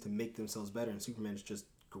 different things to make themselves better, and Superman's just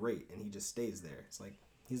great, and he just stays there. It's like,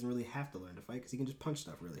 he doesn't really have to learn to fight, because he can just punch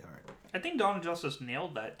stuff really hard. I think Dawn of Justice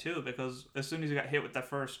nailed that too, because as soon as he got hit with that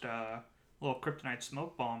first little kryptonite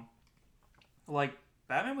smoke bomb. Like,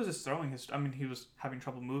 Batman was just throwing his... I mean, he was having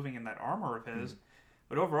trouble moving in that armor of his.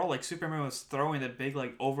 But overall, like, Superman was throwing that big,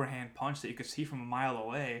 like, overhand punch that you could see from a mile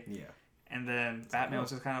away. Yeah. And then Batman was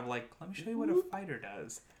just kind of like, let me show you what a fighter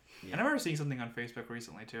does. Yeah. And I remember seeing something on Facebook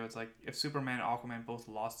recently, too. It's like, if Superman and Aquaman both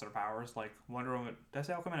lost their powers, like, Wonder Woman... Did I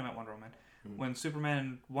say Aquaman? I meant Wonder Woman. When Superman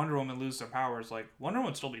and Wonder Woman lose their powers, like, Wonder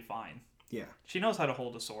Woman would still be fine. Yeah. She knows how to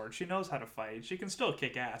hold a sword. She knows how to fight. She can still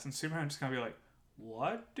kick ass. And Superman's just going to be like,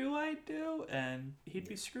 what do I do? And he'd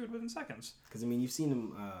be screwed within seconds. Because, I mean, you've seen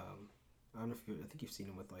him... I don't know if I think you've seen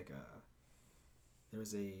him with, like, there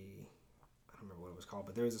was a... I don't remember what it was called,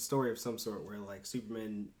 but there was a story of some sort where, like,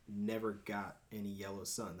 Superman never got any yellow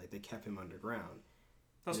sun. Like, they kept him underground.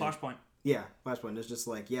 That's Flashpoint. Yeah, Flashpoint. It's just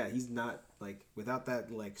like, yeah, he's not, like, without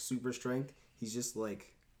that, like, super strength, he's just,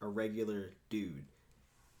 like, a regular dude.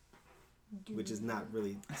 Which is not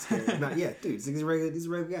really scary. Dude, he's a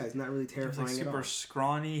regular guy. He's not really terrifying He was, like, at all. super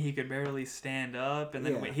scrawny. He could barely stand up. And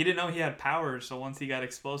then Yeah. he didn't know he had powers, so once he got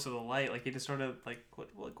exposed to the light, like, he just sort of, like,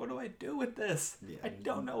 what do I do with this? Yeah. I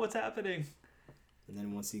don't know what's happening. And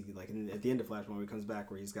then once he, like, at the end of Flashpoint, when he comes back,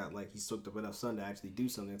 where he's got, like, he's soaked up enough sun to actually do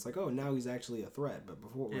something, it's like, oh, now he's actually a threat. But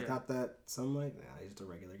before, without that sunlight, nah, he's just a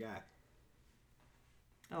regular guy.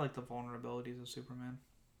 I like the vulnerabilities of Superman.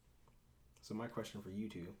 So my question for you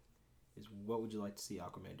two is, what would you like to see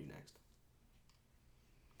Aquaman do next?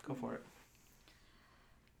 Go for it.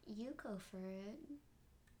 You go for it.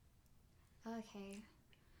 Okay.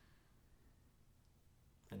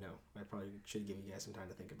 I know. I probably should give you guys some time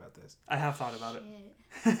to think about this. I have thought about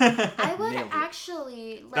Shit. I would Nailed it.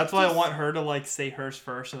 actually like That's why I to want her to, like, say hers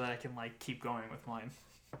first so that I can, like, keep going with mine.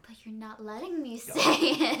 But you're not letting me say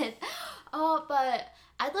it. Oh, but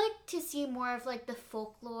I'd like to see more of like the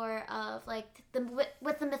folklore of like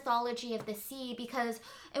with the mythology of the sea, because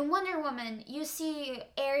in Wonder Woman you see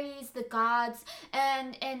Ares, the gods,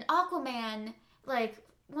 and in Aquaman, like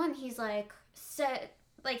he's like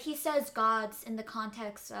he says gods in the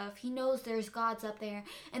context of he knows there's gods up there,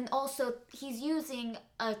 and also he's using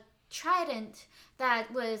a trident that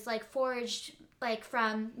was like forged like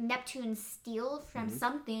from Neptune's steel from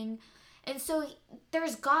something. And so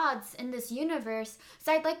there's gods in this universe.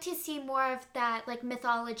 So I'd like to see more of that like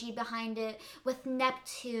mythology behind it, with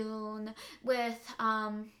Neptune, with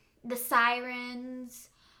the sirens,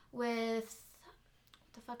 with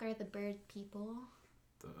what the fuck are the bird people?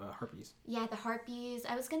 The Harpies. Yeah, the harpies.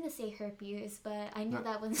 I was gonna say herpes, but I knew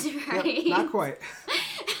that wasn't Yep, right. not quite.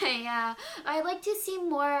 Yeah, I'd like to see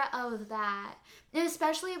more of that, and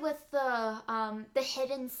especially with the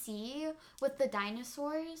hidden sea with the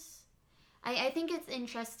dinosaurs. I think it's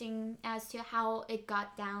interesting as to how it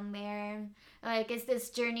got down there. Like, is this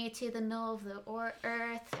journey to the middle of the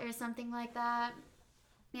earth or something like that?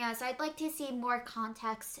 Yeah, so I'd like to see more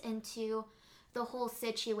context into the whole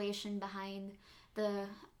situation behind the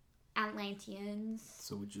Atlanteans.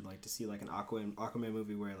 So would you like to see like an Aquaman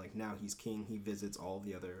movie where like now he's king, he visits all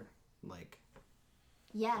the other like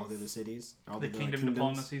Yes. all the other cities, all The like, kingdom kingdoms?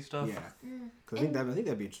 diplomacy stuff. Yeah, because I think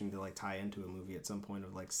that'd be interesting to like tie into a movie at some point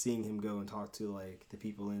of like seeing him go and talk to like the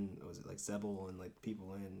people in was it like Zebul and like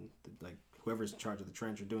people in like whoever's in charge of the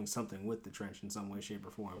trench or doing something with the trench in some way, shape,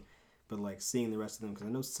 or form. But like seeing the rest of them, because I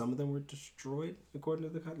know some of them were destroyed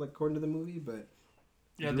according to the movie, but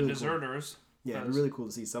Yeah, it's the really cool. deserters. Yeah, it'd be really cool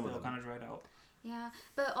to see some of They'll them. kind of dried out. Yeah,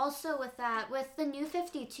 but also with that, with the New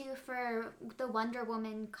 52 for the Wonder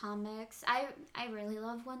Woman comics, I really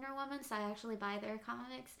love Wonder Woman, so I actually buy their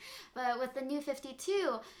comics. But with the New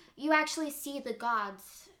 52, you actually see the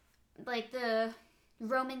gods, like the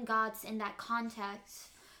Roman gods in that context.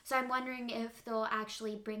 So I'm wondering if they'll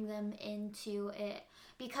actually bring them into it.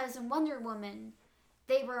 Because in Wonder Woman,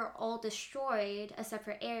 they were all destroyed except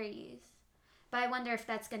for Ares. But I wonder if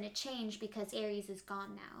that's going to change because Ares is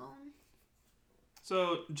gone now.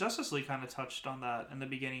 So Justice League kind of touched on that in the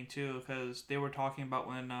beginning too, because they were talking about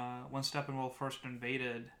when Steppenwolf first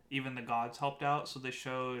invaded, even the gods helped out. So they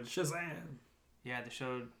showed Shazam! they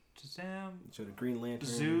showed Shazam, Showed a Green Lantern.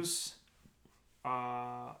 Zeus.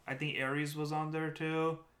 I think Ares was on there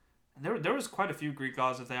too, and there was quite a few Greek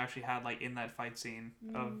gods that they actually had like in that fight scene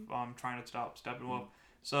of trying to stop Steppenwolf.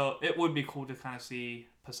 So it would be cool to kind of see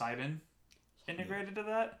Poseidon integrated to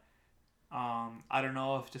that. I don't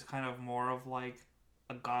know if just kind of more of like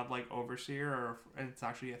a godlike overseer or if it's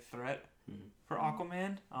actually a threat for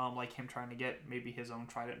Aquaman, like him trying to get maybe his own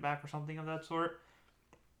trident back or something of that sort.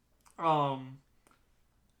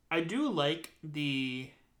 I do like the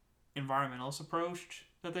environmentalist approach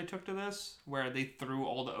that they took to this, where they threw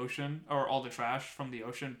all the ocean or all the trash from the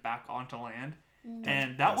ocean back onto land,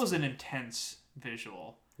 and that was an intense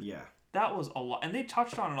visual. Yeah. that was a lot, and they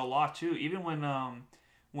touched on it a lot too. Even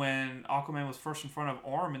when Aquaman was first in front of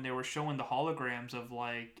Orm, and they were showing the holograms of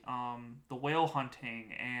like the whale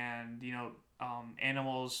hunting and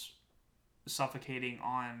animals suffocating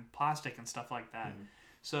on plastic and stuff like that. Mhm.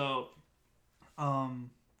 So,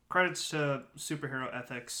 credits to Superhero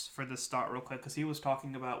Ethics for this thought real quick, because he was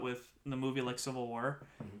talking about with the movie like Civil War,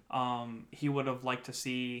 he would have liked to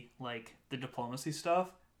see like the diplomacy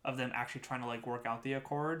stuff of them actually trying to like work out the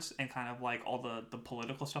accords and kind of like all the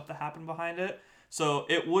political stuff that happened behind it. So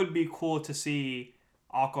it would be cool to see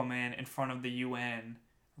Aquaman in front of the UN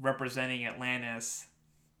representing Atlantis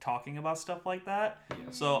talking about stuff like that. Yeah.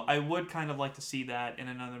 So I would kind of like to see that in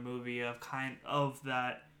another movie of kind of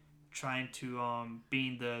that trying to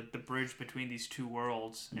being the bridge between these two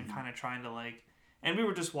worlds and kind of trying to like, and we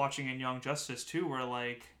were just watching in Young Justice too, where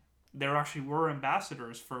like there actually were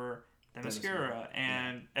ambassadors for Themyscira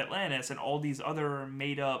and Atlantis and all these other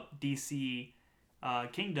made up DC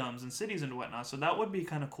kingdoms and cities and whatnot. So that would be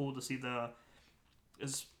kind of cool to see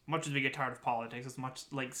as much as we get tired of politics, as much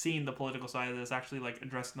like seeing the political side of this, actually like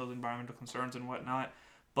addressing those environmental concerns and whatnot.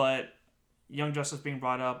 But Young Justice being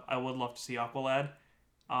brought up, I would love to see Aqualad,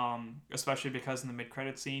 especially because in the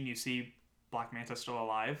mid-credit scene you see Black Manta still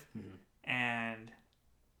alive, and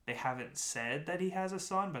they haven't said that he has a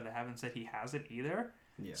son, but they haven't said he has it either.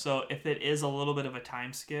 Yeah. So if it is a little bit of a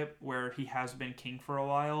time skip where he has been king for a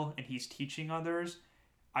while and he's teaching others,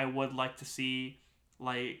 I would like to see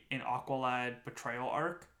like an Aqualad betrayal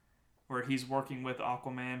arc where he's working with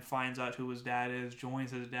Aquaman, finds out who his dad is,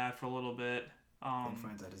 joins his dad for a little bit. And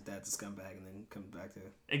finds out his dad's a scumbag and then comes back to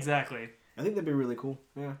it. Exactly. I think that'd be really cool.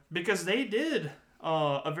 Yeah. Because they did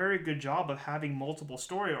a very good job of having multiple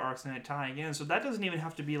story arcs and it tying in. So that doesn't even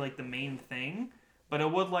have to be like the main thing. But I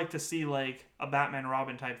would like to see like a Batman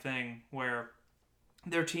Robin type thing where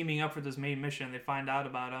they're teaming up for this main mission. They find out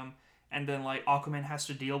about him. And then like Aquaman has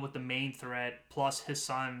to deal with the main threat plus his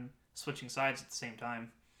son switching sides at the same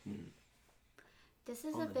time. This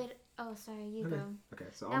is a bit... Oh, sorry, you go. Okay,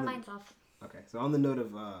 so Now mine's off. Okay, so on the note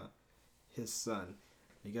of his son,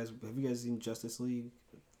 have you guys seen Justice League,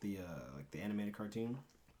 the animated cartoon?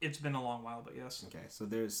 It's been a long while, but yes. Okay, so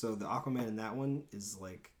the Aquaman in that one is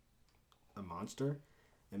like a monster,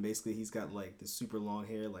 and basically he's got like this super long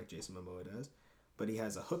hair like Jason Momoa does, but he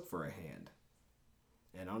has a hook for a hand.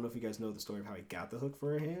 And I don't know if you guys know the story of how he got the hook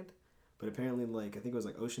for a hand, but apparently like I think it was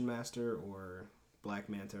like Ocean Master or Black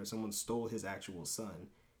Manta or someone stole his actual son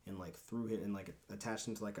and like threw it and like attached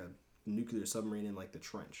him to like a nuclear submarine in like the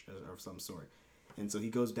trench of some sort. And so he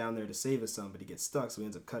goes down there to save his son, but he gets stuck, so he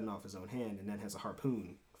ends up cutting off his own hand and then has a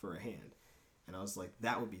harpoon for a hand. And I was like,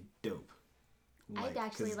 that would be dope. I'd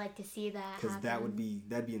actually like to see that because happen.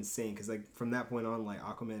 that'd be insane. Because like from that point on, like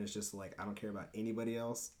Aquaman is just like, I don't care about anybody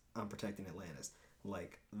else. I'm protecting Atlantis.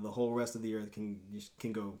 Like the whole rest of the earth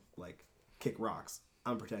can go like kick rocks.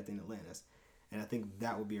 I'm protecting Atlantis, and I think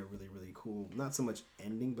that would be a really really cool. Not so much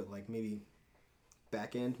ending, but like maybe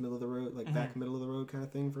back end middle of the road, like back middle of the road kind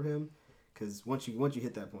of thing for him. Because once you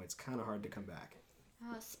hit that point, it's kind of hard to come back.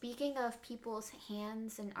 Speaking of people's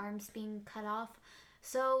hands and arms being cut off,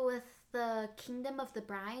 so with the Kingdom of the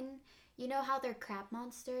Brine, you know how they're crab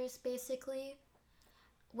monsters, basically?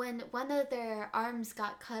 When one of their arms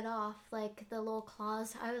got cut off, like the little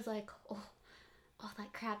claws, I was like, oh,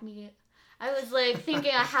 that crab meat. I was like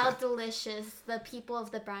thinking of how delicious the people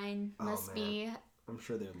of the brine must be. I'm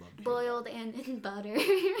sure they'd love to boiled and in butter.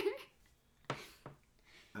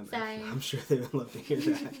 I'm sure they would love to hear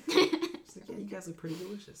that. It's like, yeah, you guys look pretty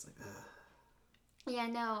delicious. Like, Yeah,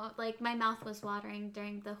 no, like my mouth was watering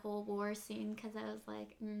during the whole war scene because I was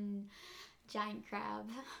like, giant crab.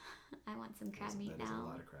 I want some crab meat now. That is a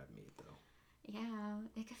lot of crab meat, though. Yeah,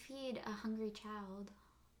 it could feed a hungry child.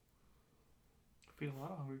 Feed a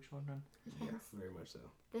lot of hungry children. Yeah, very much so.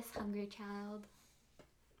 This hungry child.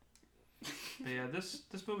 But yeah, this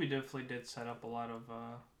movie definitely did set up a lot of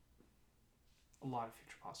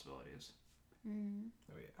future possibilities.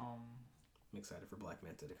 Oh yeah. I'm excited for Black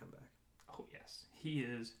Manta to come back. Oh yes, he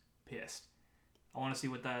is pissed. I want to see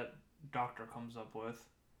what that doctor comes up with.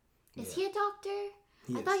 Is he a doctor?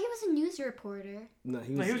 I thought he was a news reporter. No,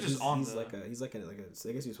 he was just on. He's like a. I guess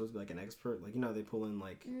he's supposed to be like an expert. Like they pull in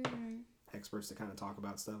like experts to kind of talk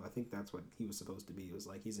about stuff. I think that's what he was supposed to be. It was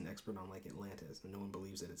like he's an expert on like Atlantis, and no one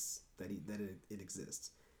believes that it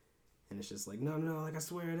exists. And it's just like no, like I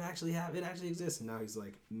swear it actually exists. And now he's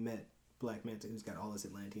like met Black Manta, who's got all this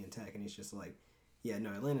Atlantean tech, and he's just like, yeah, no,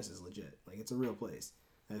 Atlantis is legit. Like it's a real place.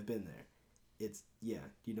 I've been there. It's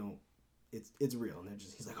real. And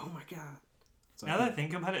he's like, oh my god. So now that I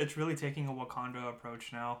think about it, it's really taking a Wakanda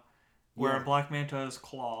approach now, where Black Manta's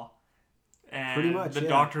claw And Pretty much, the yeah.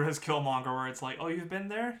 Doctor is Killmonger, where it's like, oh, you've been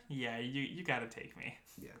there? Yeah, you gotta take me.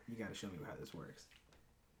 Yeah, you gotta show me how this works.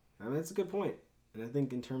 I mean, that's a good point. And I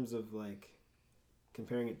think in terms of, like,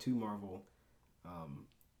 comparing it to Marvel,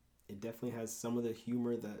 it definitely has some of the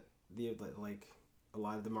humor that like a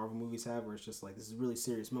lot of the Marvel movies have, where it's just like, this is a really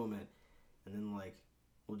serious moment, and then, like,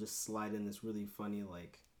 we'll just slide in this really funny,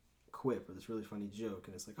 like, quip or this really funny joke,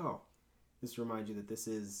 and it's like, oh, this reminds you that this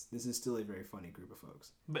is still a very funny group of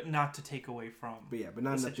folks. But not to take away from. But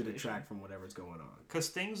not enough to situation. detract from whatever's going on. Because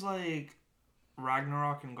things like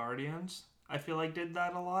Ragnarok and Guardians, I feel like did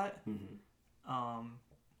that a lot. Mm-hmm. And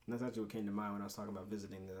that's actually what came to mind when I was talking about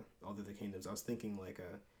visiting all the other kingdoms. I was thinking like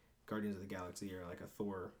a Guardians of the Galaxy or like a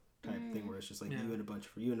Thor type thing, where it's just like you and a bunch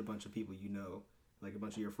of people, like a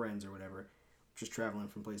bunch of your friends or whatever, just traveling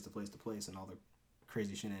from place to place to place, and all the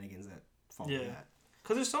crazy shenanigans that follow that.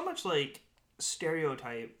 Because there's so much like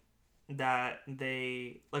stereotype that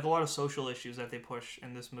they, like, a lot of social issues that they push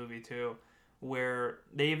in this movie too, where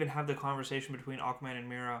they even have the conversation between Aquaman and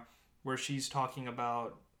Mera, where she's talking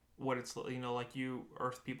about what it's, like, you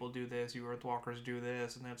Earth people do this, you Earthwalkers do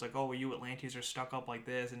this, and then it's like, oh, well, you Atlanteans are stuck up like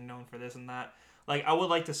this and known for this and that. Like, I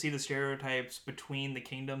would like to see the stereotypes between the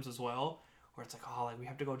kingdoms as well, where it's like, oh, like, we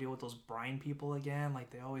have to go deal with those brine people again,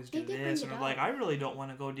 like, they always do this, and like, I really don't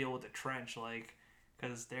want to go deal with the trench, like,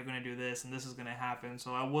 because they're going to do this and this is going to happen.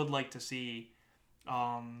 So I would like to see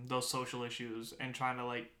those social issues and trying to,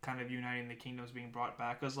 like, kind of uniting the kingdoms being brought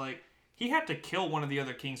back. Because, like, he had to kill one of the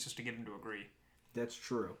other kings just to get him to agree. That's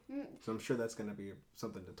true. So I'm sure that's going to be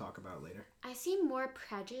something to talk about later. I see more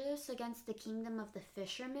prejudice against the kingdom of the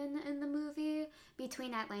fishermen in the movie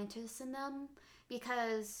between Atlantis and them,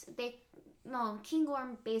 because King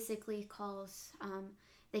Orm basically calls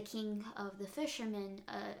the king of the fishermen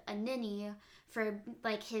a ninny, for,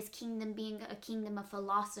 like, his kingdom being a kingdom of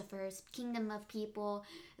philosophers, kingdom of people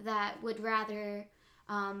that would rather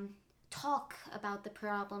talk about the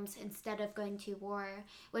problems instead of going to war,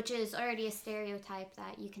 which is already a stereotype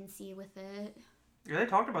that you can see with it. Yeah, they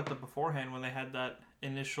talked about that beforehand when they had that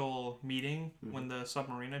initial meeting when the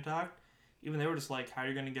submarine attacked. Even they were just like, how are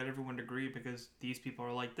you going to get everyone to agree, because these people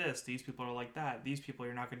are like this, these people are like that, these people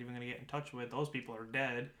you're not even going to get in touch with, those people are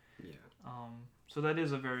dead. Yeah. So that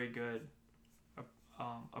is a very good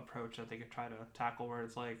approach that they could try to tackle, where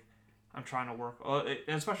it's like, I'm trying to work,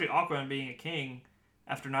 and especially Aquaman being a king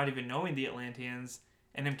after not even knowing the Atlanteans,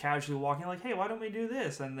 and him casually walking like, hey, why don't we do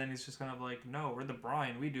this? And then he's just kind of like, no, we're the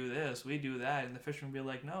brine, we do this, we do that. And the fisherman be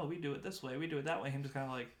like, no, we do it this way, we do it that way. Him just kind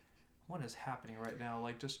of like, what is happening right now?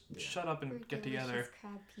 Like, just shut up and get together.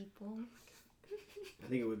 Crab people. I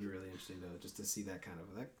think it would be really interesting, though, just to see that kind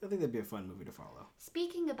of... I think that'd be a fun movie to follow.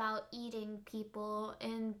 Speaking about eating people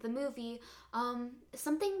in the movie,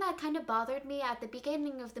 something that kind of bothered me at the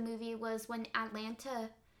beginning of the movie was when Atlanta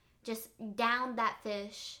just downed that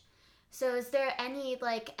fish. So is there any,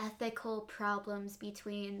 like, ethical problems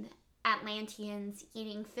between Atlanteans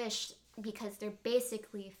eating fish because they're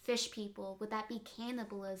basically fish people? Would that be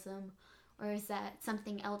cannibalism? Or is that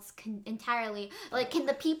something else entirely? Like, can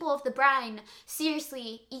the people of the brine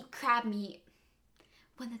seriously eat crab meat?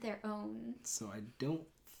 One of their own. So I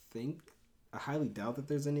highly doubt that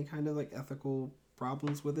there's any kind of, like, ethical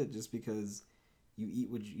problems with it, just because you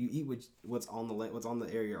eat what's on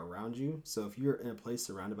the area around you. So if you're in a place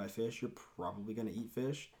surrounded by fish, you're probably gonna eat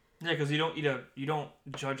fish. Yeah, because you don't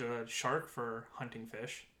judge a shark for hunting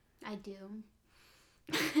fish. I do.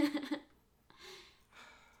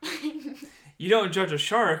 You don't judge a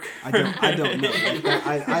shark. I don't know.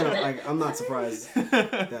 I don't. I'm not surprised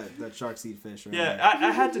that sharks eat fish. Right? Yeah,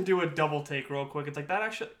 I had to do a double take real quick. It's like,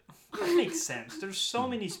 that makes sense. There's so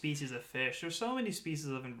many species of fish. There's so many species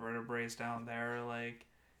of invertebrates down there. Like,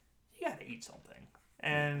 you gotta eat something.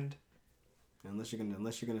 And unless you're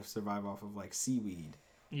gonna survive off of, like, seaweed.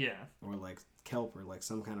 Yeah. Or, like, kelp, or, like,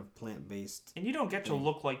 some kind of plant-based. And you don't get to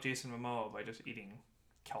look like Jason Momoa by just eating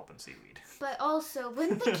kelp and seaweed. But also,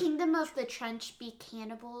 wouldn't the kingdom of the trench be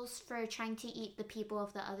cannibals for trying to eat the people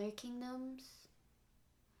of the other kingdoms?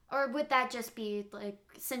 Or would that just be, like,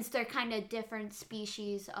 since they're kind of different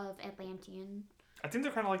species of Atlantean? I think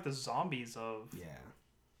they're kind of like the zombies of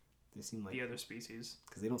they seem like the other species.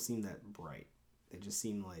 Because they don't seem that bright. They just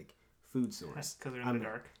seem like food source. Because they're in the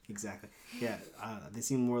dark. Exactly. Yeah, they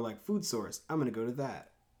seem more like food source. I'm going to go to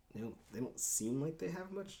that. They don't seem like they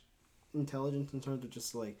have much intelligence in terms of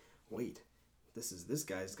just like, wait, this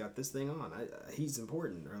guy's got this thing on. He's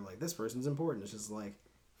important, or like this person's important. It's just like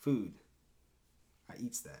food. I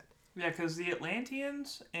eats that. Yeah, because the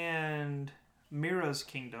Atlanteans and Mira's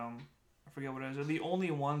kingdom, I forget what it is, are the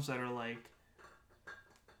only ones that are like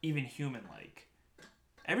even human-like.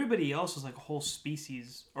 everybody else is like a whole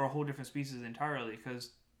species or a whole different species entirely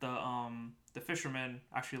because the fishermen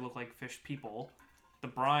actually look like fish people, the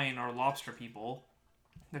brine are lobster people,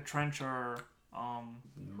 the trench are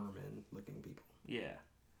Merman looking people. yeah.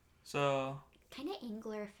 So Kind of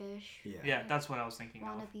anglerfish. yeah, that's what I was thinking of.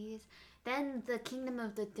 Wannabes. Then the Kingdom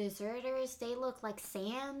of the Deserters, they look like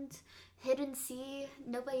sand, hidden sea.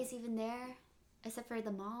 Nobody's even there except for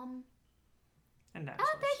the mom. And dinosaurs.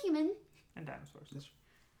 Oh, they're human. And dinosaurs. That's-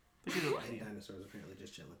 But either way, And yeah. dinosaurs apparently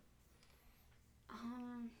just chilling.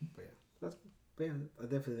 Um, But yeah, I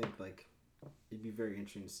definitely think like it'd be very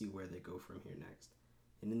interesting to see where they go from here next.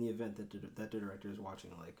 And in the event that that director is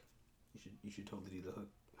watching, like you should totally do the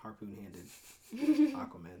harpoon-handed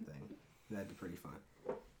Aquaman thing. That'd be pretty fun.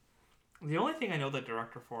 The only thing I know the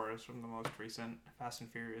director for is from the most recent Fast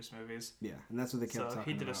and Furious movies. Yeah, and that's what they kept So talking about.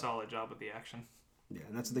 he did a solid job with the action. Yeah,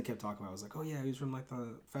 and that's what they kept talking about. I was like, oh yeah, he was from like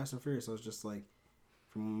the Fast and Furious. I was just like,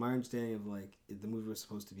 from my understanding of like the movie was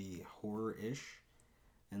supposed to be horror-ish,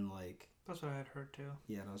 and like That's what I had heard too.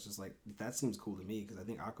 yeah, and I was just like, that seems cool to me because I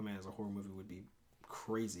think Aquaman as a horror movie would be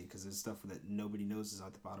crazy because there's stuff that nobody knows is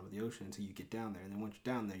at the bottom of the ocean until you get down there, and then once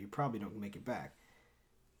you're down there, you probably don't make it back.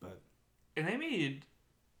 But And they made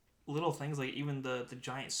little things like even the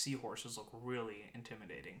giant seahorses look really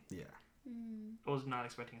intimidating. yeah, I was not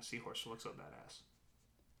expecting a seahorse to look so badass.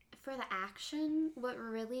 for the action, what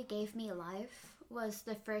really gave me life was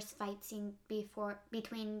the first fight scene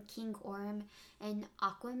between King Orm and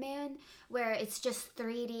Aquaman, where it's just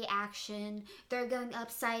 3D action. They're going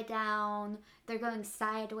upside down, they're going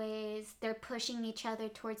sideways, they're pushing each other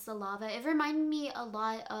towards the lava. It reminded me a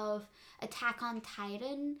lot of Attack on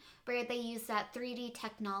Titan, where they use that 3D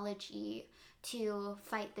technology to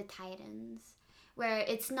fight the Titans, where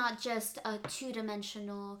it's not just a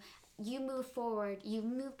two-dimensional, you move forward, you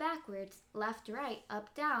move backwards, left, right,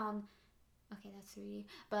 up, down. Okay, that's 3D,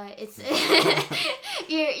 but it's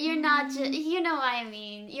you're not just, you know what I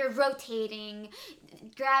mean. You're rotating.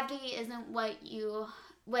 Gravity isn't what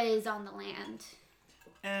is on the land.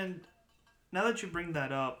 And now that you bring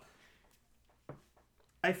that up,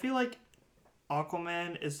 I feel like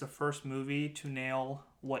Aquaman is the first movie to nail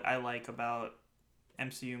what I like about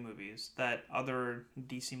MCU movies that other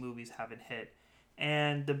DC movies haven't hit.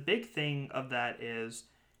 And the big thing of that is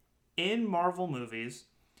in Marvel movies,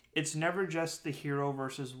 it's never just the hero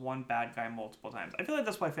versus one bad guy multiple times. I feel like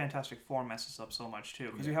that's why Fantastic Four messes up so much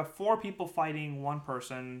too, because you have 4 people fighting one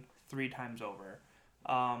person 3 times over.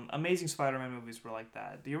 Amazing Spider-Man movies were like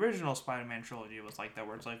that. The original Spider-Man trilogy was like that,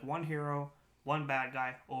 where it's like one hero, one bad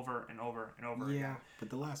guy, over and over and over again. but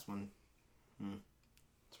the last one,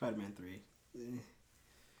 Spider-Man 3.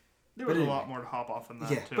 There But was a anyway. lot more to hop off on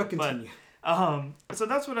that Yeah, too. but continue. So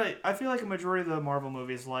that's what I feel like a majority of the Marvel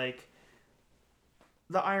movies, like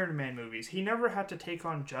the Iron Man movies, he never had to take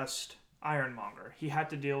on just Ironmonger. He had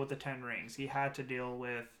to deal with the Ten Rings. He had to deal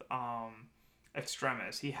with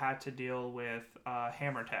Extremis. He had to deal with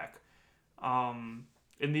Hammer Tech.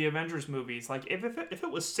 In the Avengers movies, like if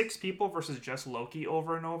it was 6 people versus just Loki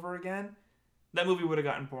over and over again, that movie would have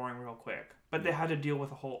gotten boring real quick. But they had to deal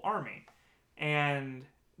with a whole army. And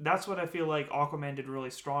that's what I feel like Aquaman did really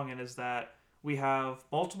strong in, is that we have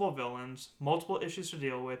multiple villains, multiple issues to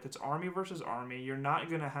deal with. It's army versus army. You're not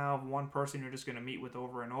going to have one person you're just going to meet with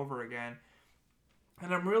over and over again.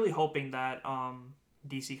 And I'm really hoping that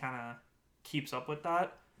DC kind of keeps up with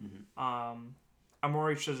that. I'm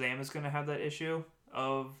worried Shazam is going to have that issue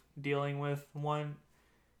of dealing with one.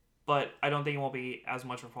 But I don't think it won't be as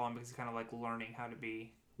much of a problem because he's kind of like learning how to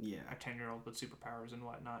be a 10-year-old with superpowers and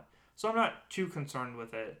whatnot. So I'm not too concerned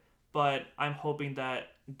with it, but I'm hoping that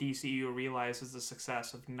DCU realizes the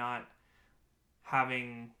success of not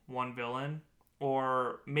having one villain,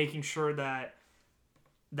 or making sure that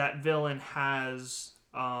that villain has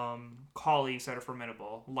colleagues that are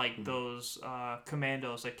formidable, like those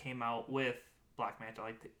commandos that came out with Black Manta.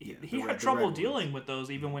 Like he had trouble dealing with those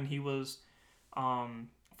even when he was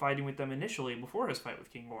fighting with them initially before his fight with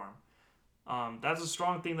King Orm. That's a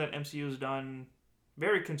strong thing that MCU has done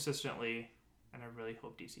very consistently, and I really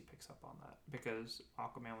hope DC picks up on that, because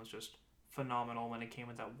Aquaman was just phenomenal when it came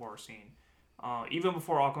with that war scene. Even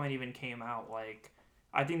before Aquaman even came out, like,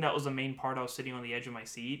 I think that was the main part. I was sitting on the edge of my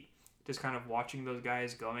seat, just kind of watching those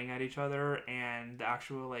guys going at each other, and the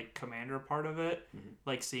actual, like, commander part of it,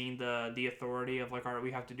 like, seeing the authority of, like, all right,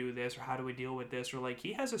 we have to do this, or how do we deal with this, or, like,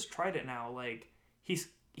 he has his trident now, like, he's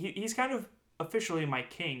kind of officially my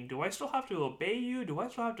king. Do I still have to obey you? Do I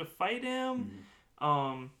still have to fight him?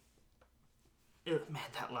 Man,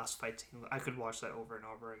 that last fight scene, I could watch that over and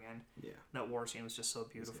over again. Yeah. That war scene was just so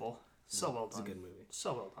beautiful. So well done. It's a good movie.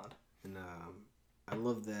 So well done. And I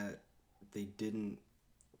love that they didn't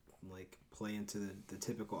like play into the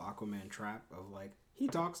typical Aquaman trap of like he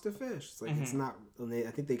talks to fish. It's like it's not.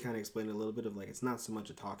 I think they kind of explained a little bit of like it's not so much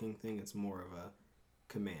a talking thing. It's more of a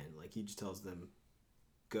command. Like he just tells them,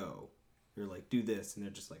 "Go," or like do this, and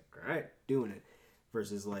they're just like, "All right, doing it."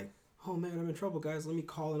 Versus like, "Oh man, I'm in trouble, guys. Let me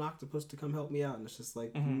call an octopus to come help me out." And it's just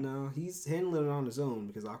like, no, he's handling it on his own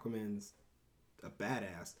because Aquaman's a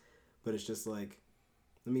badass. But it's just like,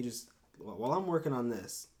 let me just while I'm working on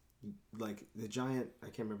this. Like the giant, I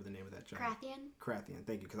can't remember the name of that giant. Krathian,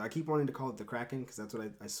 thank you. Because I keep wanting to call it the Kraken because that's what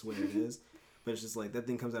I swear it is. But it's just like that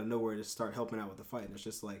thing comes out of nowhere to start helping out with the fight. And it's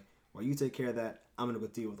just like, while you take care of that, I'm going to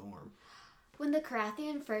go deal with Orm. When the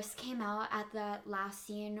Krathian first came out at that last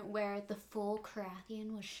scene where the full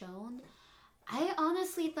Krathian was shown, I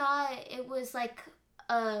honestly thought it was like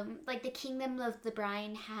the Kingdom of the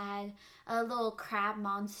Brine had a little crab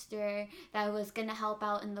monster that was gonna help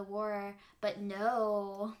out in the war, but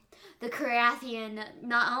no. The Krathian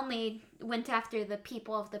not only went after the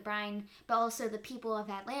people of the Brine, but also the people of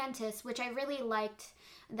Atlantis, which I really liked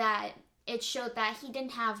that it showed that he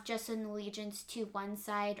didn't have just an allegiance to one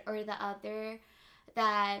side or the other,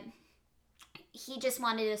 that he just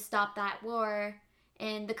wanted to stop that war,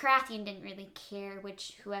 and the Krathian didn't really care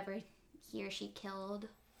whoever he or she killed.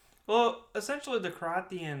 Well, essentially the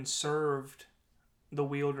Krathian served the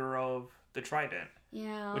wielder of the trident.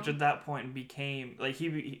 Yeah. Which at that point became like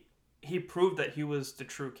he proved that he was the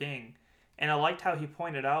true king. And I liked how he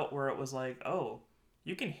pointed out where it was like, "Oh,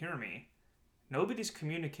 you can hear me. Nobody's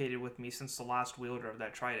communicated with me since the last wielder of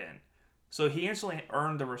that trident." So he instantly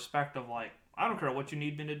earned the respect of like, "I don't care what you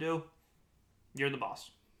need me to do. You're the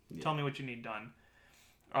boss. Yeah. Tell me what you need done."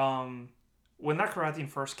 When that Krathian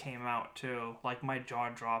first came out too, like my jaw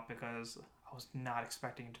dropped because I was not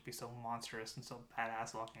expecting it to be so monstrous and so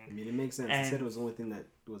badass looking. I mean, it makes sense. He said it was the only thing that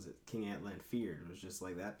King Atlan feared. It was just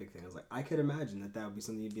like that big thing. I was like, I could imagine that would be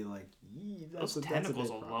something you'd be like, those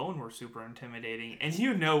tentacles alone were super intimidating. And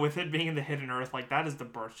you know, with it being in the Hidden Earth, like that is the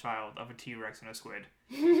birth child of a T-Rex and a squid.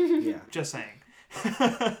 Yeah. Just saying.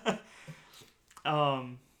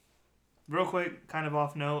 Real quick, kind of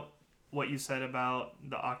off note, what you said about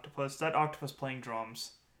the octopus. That octopus playing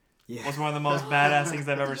drums was one of the most badass things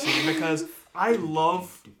I've ever seen, because I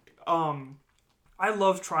love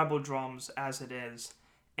tribal drums as it is.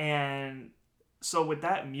 And so with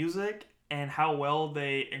that music and how well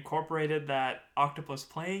they incorporated that octopus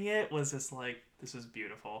playing it was just like, this is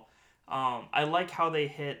beautiful. I like how they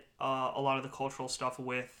hit a lot of the cultural stuff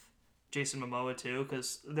with Jason Momoa too,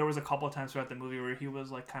 because there was a couple of times throughout the movie where he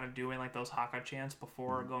was like kind of doing like those haka chants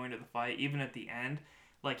before going to the fight, even at the end.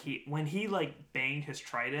 Like when he like banged his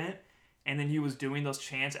trident and then he was doing those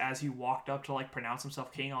chants as he walked up to like pronounce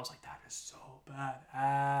himself king, I was like, that is so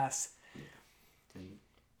badass. Yeah.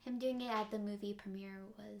 Him doing it at the movie premiere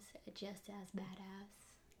was just as badass.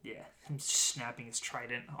 Yeah, him snapping his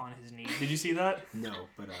trident on his knee. Did you see that? No,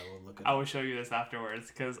 but I will look at it. I will show you this afterwards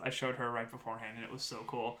because I showed her right beforehand and it was so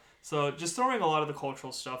cool. So just throwing a lot of the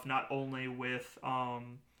cultural stuff, not only with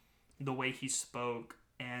the way he spoke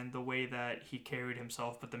and the way that he carried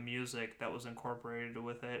himself, but the music that was incorporated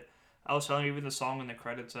with it. I was telling you, even the song in the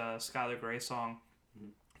credits, Skylar Grey song.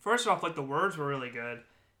 First off, like the words were really good.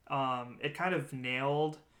 It kind of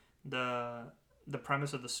nailed the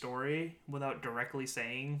premise of the story without directly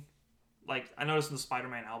saying. Like I noticed in the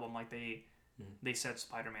Spider-Man album, like they said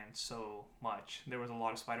Spider-Man so much. There was a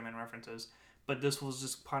lot of Spider-Man references. But this was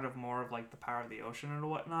just part of more of like the power of the ocean and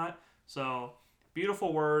whatnot. So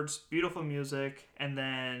beautiful words, beautiful music, and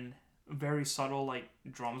then very subtle like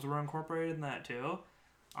drums were incorporated in that too.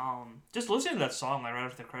 Just listening to that song like right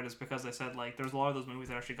after the credits, because I said like there's a lot of those movies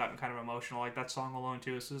that actually gotten kind of emotional, like that song alone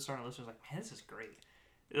too. As soon as I started listening, I was like, man, this is great.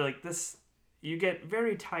 Like this, you get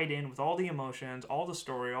very tied in with all the emotions, all the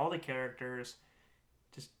story, all the characters.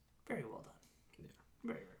 Just very well done. Yeah,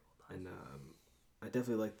 very well done. And I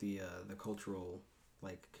definitely like the cultural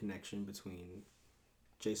like connection between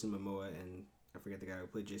Jason Momoa and I forget the guy who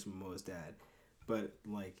played Jason Momoa's dad, but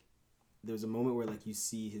like there's a moment where like you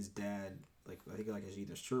see his dad, like I think like his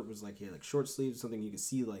either shirt was like he had like short sleeves or something. You can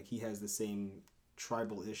see like he has the same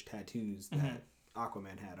tribal-ish tattoos that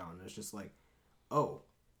Aquaman had on. And it's just like, oh,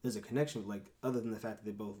 there's a connection. Like other than the fact that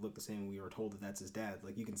they both look the same, we were told that that's his dad.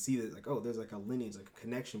 Like you can see that like, oh, there's like a lineage, like a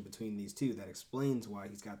connection between these two that explains why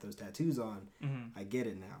he's got those tattoos on. I get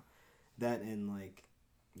it now. That and like,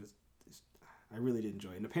 I really did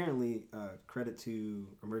enjoy it. And apparently, credit to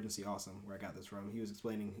Emergency Awesome, where I got this from. He was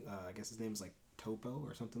explaining, I guess his name is like Topo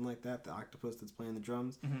or something like that, the octopus that's playing the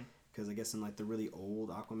drums. Because I guess in like the really old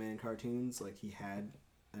Aquaman cartoons, like he had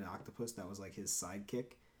an octopus that was like his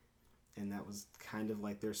sidekick. and that was kind of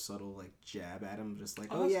like their subtle like jab at him, just like,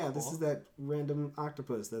 Oh, oh that's yeah, cool. this is that random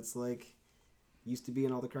octopus that's like used to be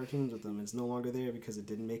in all the cartoons with them. It's no longer there because it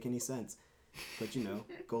didn't make any sense. But you know,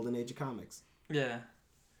 golden age of comics. Yeah.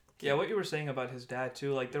 Yeah, what you were saying about his dad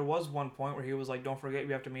too, like there was one point where he was like, don't forget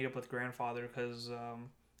we have to meet up with grandfather because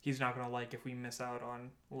he's not going to like if we miss out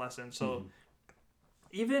on lessons. So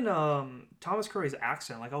even Thomas Curry's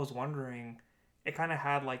accent, like I was wondering, it kind of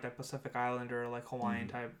had like that Pacific Islander, like Hawaiian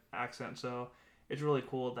type accent. So it's really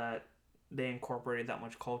cool that they incorporated that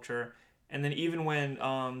much culture. And then even when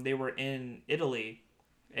they were in Italy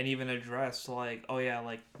and even addressed like, oh yeah,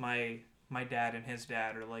 like my dad and his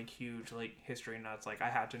dad are like huge like history nuts. Like I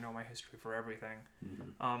had to know my history for everything.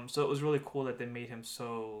 So it was really cool that they made him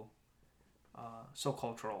so so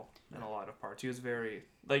cultural in a lot of parts. He was very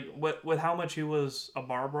like with how much he was a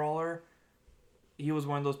bar brawler. He was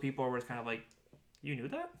one of those people where it's kind of like, you knew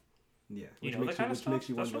that? Yeah, You know that kind of stuff? makes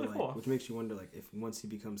you That's wonder, really cool. which makes you wonder, like, if once he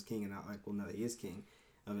becomes king, and not like, well, now that he is king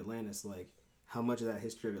of Atlantis, like, how much of that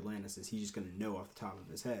history of Atlantis is he just gonna know off the top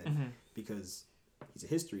of his head? Because he's a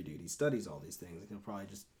history dude. He studies all these things. He'll probably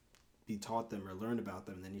just be taught them or learn about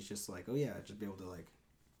them, and then he's just like, oh yeah, just be able to like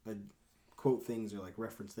quote things or like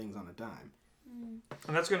reference things on a dime.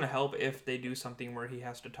 And that's going to help if they do something where he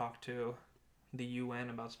has to talk to the UN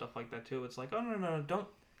about stuff like that too. It's like, oh no, don't,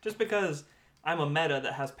 just because I'm a meta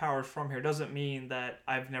that has powers from here doesn't mean that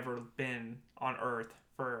I've never been on Earth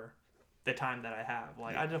for the time that I have.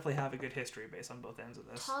 Like, I definitely have a good history base on both ends of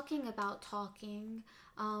this. Talking about talking,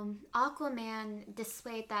 Aquaman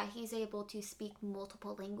displayed that he's able to speak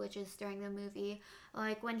multiple languages during the movie.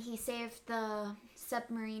 Like when he saved the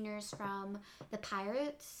submariners from the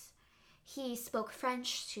pirates, he spoke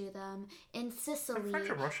French to them. In Sicily, French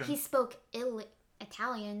or Russian? he spoke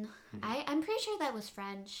Italian. I'm pretty sure that was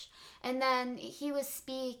French. And then he was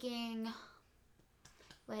speaking...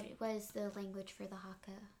 What was the language for the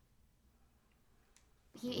Haka?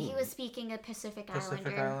 He was speaking a Pacific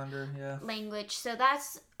Islander, yeah. language. So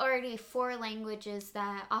that's already 4 languages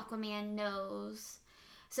that Aquaman knows.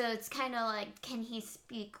 So it's kind of like, can he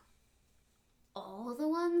speak all the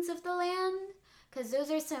ones of the land? Because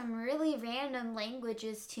those are some really random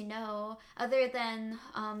languages to know, other than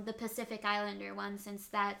the Pacific Islander one, since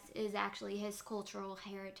that is actually his cultural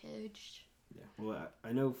heritage. Yeah, well,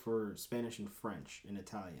 I know for Spanish and French and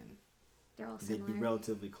Italian, They're all they'd similar. be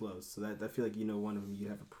relatively close. So that I feel like, you know, one of them, you'd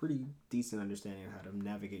have a pretty decent understanding of how to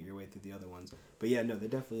navigate your way through the other ones. But yeah, no, there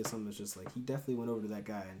definitely is something that's just like, he definitely went over to that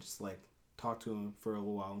guy and just like talked to him for a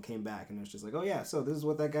little while and came back, and it was just like, oh yeah, so this is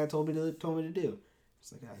what that guy told me to do.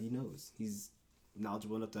 It's like, yeah, he knows. He's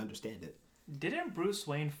knowledgeable enough to understand it. Didn't Bruce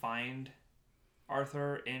Wayne find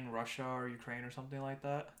Arthur in Russia or Ukraine or something like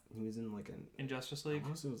that? He was in like in Justice League? I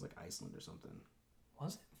want to say it was like Iceland or something.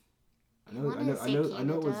 Was it? I know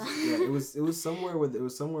it was it was somewhere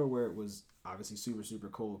where it was obviously super super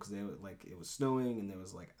cold because they would, like, it was snowing and there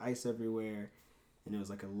was like ice everywhere, and it was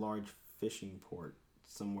like a large fishing port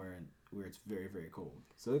somewhere where it's very very cold.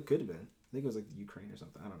 So it could have been. I think it was like the Ukraine or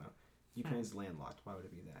something. I don't know. Ukraine's landlocked. Why would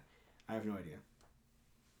it be that? I have no idea.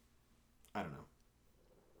 I don't know.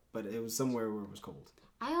 But it was somewhere where it was cold.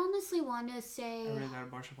 I honestly want to say I really gotta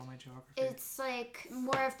brush up on my geography. it's like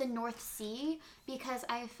more of the North Sea, because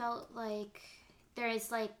I felt like there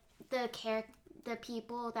is like the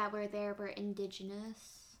people that were there were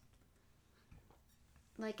indigenous,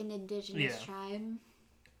 like an indigenous tribe.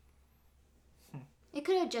 It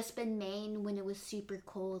could have just been Maine when it was super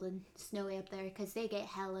cold and snowy up there, because they get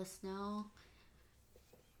hella snow.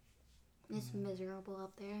 It's miserable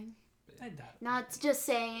up there. Not just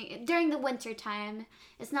saying, during the winter time,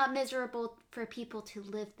 it's not miserable for people to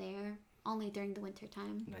live there. Only during the winter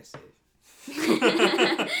time. Nice save.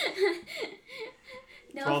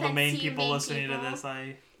 No for all the offense Maine to you, people Maine listening people. to this,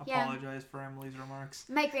 I apologize for Emily's remarks.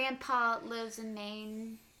 My grandpa lives in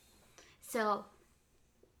Maine, so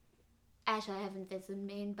actually I haven't visited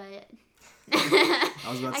Maine, but I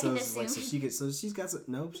was about to I say, like, she's got some,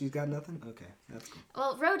 no, she's got nothing. Okay, that's cool.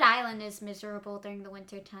 Well, Rhode Island is miserable during the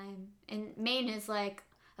winter time, and Maine is like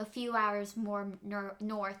a few hours more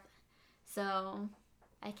north, so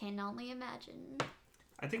I can only imagine.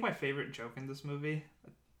 I think my favorite joke in this movie, I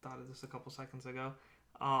thought of this a couple seconds ago,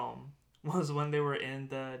 was when they were in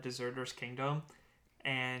the Deserter's Kingdom,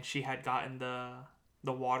 and she had gotten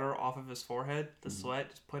the water off of his forehead, the sweat,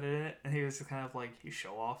 just put it in it, and he was just kind of like, you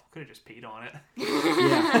show off, could have just peed on it.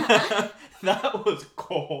 Yeah. That was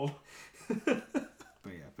cold.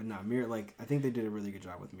 But no, Mira, like, I think they did a really good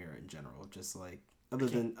job with Mira in general. Just like, other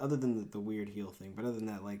than the weird heel thing, but other than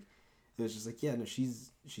that, like, it was just like, yeah, no,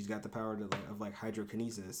 she's got the power of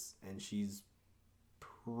hydrokinesis, and she's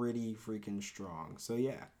pretty freaking strong. So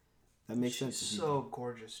yeah, That makes She's sense. so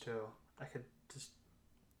gorgeous too. I could just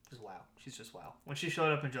wow. She's just wow. When she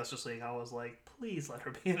showed up in Justice League, I was like, please let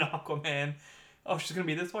her be an Aquaman. Oh, she's gonna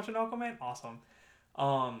be this much an Aquaman? Awesome.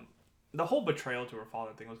 The whole betrayal to her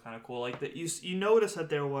father thing was kind of cool. Like that, you notice that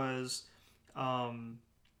there was,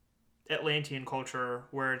 Atlantean culture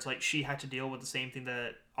where it's like she had to deal with the same thing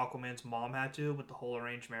that Aquaman's mom had to with the whole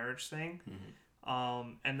arranged marriage thing.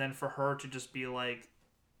 And then for her to just be like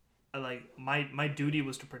my duty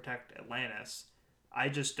was to protect Atlantis. I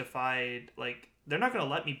just defied, like, they're not going to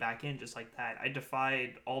let me back in just like that. I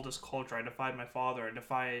defied all this culture. I defied my father. I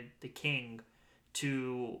defied the king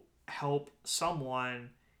to help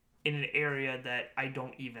someone in an area that I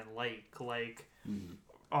don't even like. Like,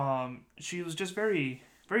 she was just very,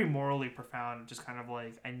 very morally profound. Just kind of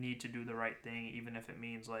like, I need to do the right thing, even if it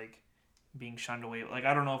means, like, being shunned away. Like,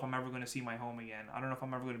 I don't know if I'm ever going to see my home again. I don't know if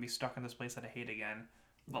I'm ever going to be stuck in this place that I hate again.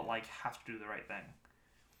 But, like, have to do the right thing.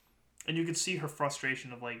 And you could see her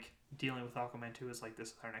frustration of, like, dealing with Aquaman 2 as, like, this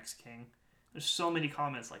is our next king. There's so many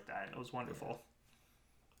comments like that. It was wonderful.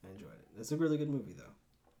 Yeah. I enjoyed it. It's a really good movie, though.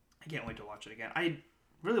 I can't wait to watch it again. I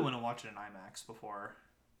really want to watch it in IMAX before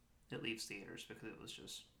it leaves theaters because it was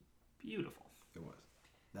just beautiful. It was.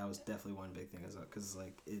 That was definitely one big thing. Because,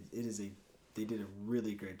 like, they did a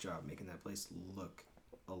really great job making that place look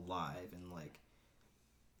alive and, like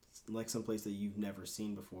some place that you've never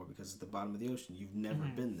seen before because it's the bottom of the ocean. You've never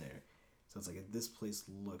been there. So it's like, this place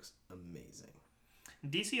looks amazing.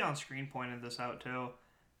 DC on Screen pointed this out too.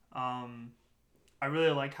 I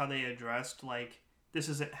really liked how they addressed, like, this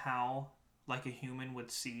isn't how, like, a human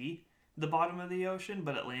would see the bottom of the ocean,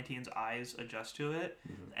 but Atlanteans' eyes adjust to it.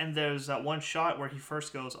 And there's that one shot where he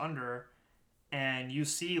first goes under and you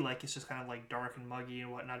see, like, it's just kind of, like, dark and muggy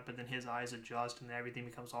and whatnot, but then his eyes adjust and everything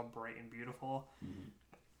becomes all bright and beautiful.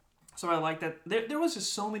 So I like that. There was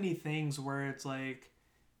just so many things where it's like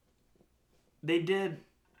they did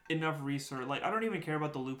enough research. Like, I don't even care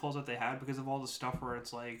about the loopholes that they had because of all the stuff where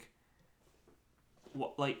it's like,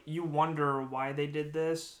 you wonder why they did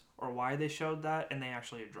this or why they showed that, and they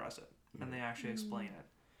actually address it and they actually explain it.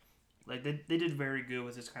 Like, they did very good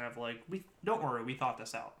with this kind of like, don't worry, we thought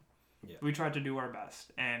this out. Yeah. We tried to do our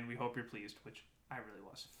best, and we hope you're pleased, which I really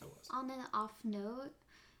was. I was. On an off note,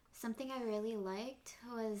 something I really liked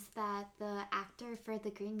was that the actor for the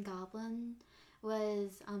Green Goblin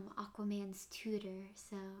was Aquaman's tutor.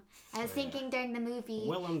 So I was thinking during the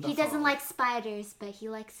movie, he doesn't like spiders, but he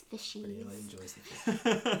likes fishies. But he enjoys the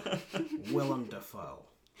fish. Willem Dafoe.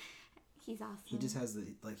 He's awesome. He just has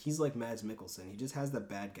he's like Mads Mikkelsen. He just has the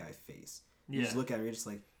bad guy face. Yeah. You just look at him, you're just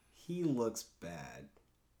like, he looks bad.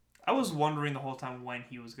 I was wondering the whole time when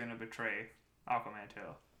he was going to betray Aquaman 2.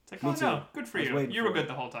 It's like, no, good for you. You were good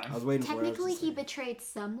the whole time. I was waiting for it. Technically, he betrayed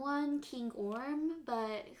someone, King Orm,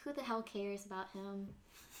 but who the hell cares about him?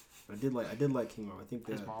 But I did like King Orm. I think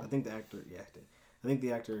the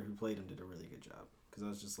actor who played him did a really good job. Because I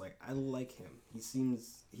was just like, I like him. He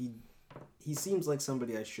seems like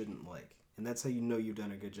somebody I shouldn't like, and that's how you know you've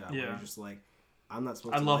done a good job. Yeah. You're just like, I'm not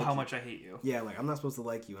supposed to. I love how much I hate you. Yeah, like, I'm not supposed to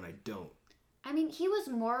like you, and I don't. I mean, he was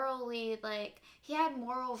morally, like, he had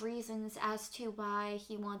moral reasons as to why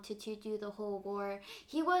he wanted to do the whole war.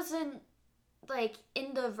 He wasn't, like,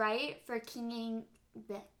 in the right for killing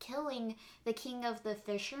the king of the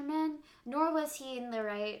fishermen, nor was he in the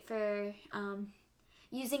right for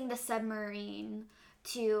using the submarine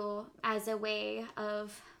as a way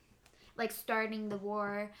of, like, starting the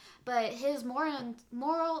war. But his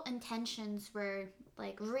moral intentions were,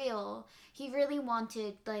 like, real. He really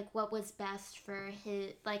wanted, like, what was best for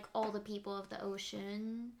his, like, all the people of the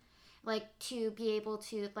ocean, like, to be able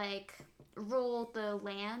to, like, rule the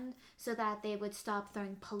land so that they would stop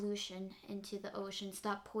throwing pollution into the ocean,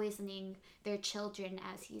 stop poisoning their children,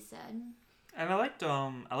 as he said. And I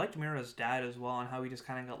liked Mira's dad as well, and how he just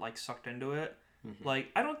kind of got, like, sucked into it. Like,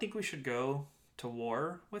 I don't think we should go to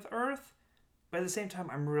war with Earth, but at the same time,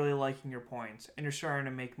 I'm really liking your points, and you're starting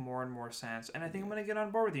to make more and more sense, and I think I'm going to get on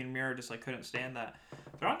board with you, and Mira just, like, couldn't stand that.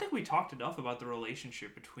 But I don't think we talked enough about the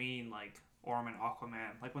relationship between, like, Orm and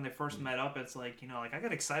Aquaman. Like, when they first met up, it's like, you know, like, I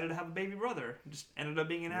got excited to have a baby brother. Just ended up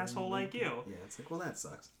being an asshole like you. Yeah, it's like, well, that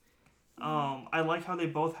sucks. I like how they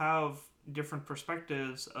both have different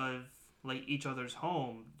perspectives of, like, each other's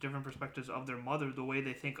home, different perspectives of their mother, the way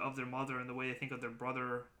they think of their mother and the way they think of their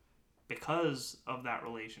brother because of that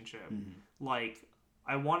relationship. Like,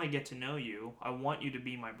 I want to get to know you. I want you to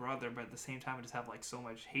be my brother, but at the same time, I just have, like, so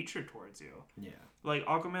much hatred towards you. Yeah. Like,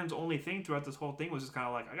 Aquaman's only thing throughout this whole thing was just kind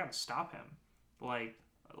of like, I gotta stop him. Like,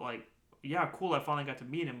 yeah, cool, I finally got to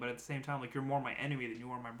meet him, but at the same time, like, you're more my enemy than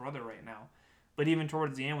you are my brother right now. But even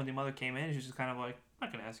towards the end, when the mother came in, she was just kind of like, I'm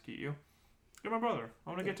not gonna execute you. You're my brother. I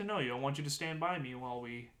want to get to know you. I want you to stand by me while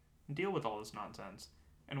we deal with all this nonsense.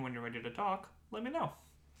 And when you're ready to talk, let me know.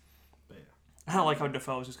 But yeah, I like how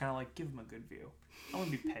Defoe was just kind of like, give him a good view. I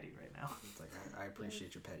want to be petty right now. it's like I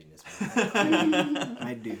appreciate your pettiness, man.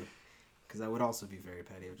 I do, because I would also be very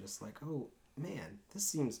petty. Of just like, oh man, this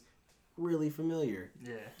seems really familiar.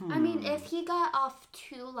 Yeah. I mean, if he got off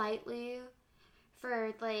too lightly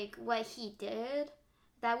for like what he did,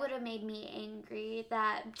 that would have made me angry.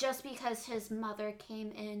 That just because his mother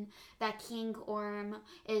came in, that King Orm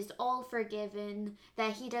is all forgiven,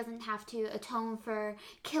 that he doesn't have to atone for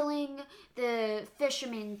killing the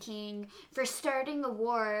Fisherman King, for starting a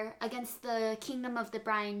war against the Kingdom of the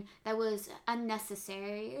Brine that was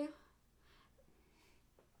unnecessary.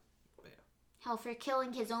 Yeah. Hell, for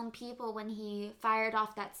killing his own people when he fired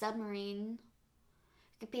off that submarine.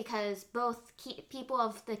 Because both people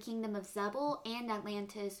of the Kingdom of Zebul and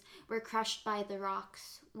Atlantis were crushed by the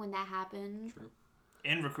rocks when that happened. True.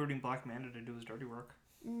 And recruiting Black Manta to do his dirty work.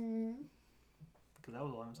 Mm. Because that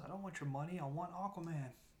was all I was like, I don't want your money, I want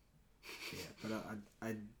Aquaman. Yeah, but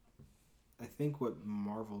I think what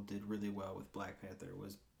Marvel did really well with Black Panther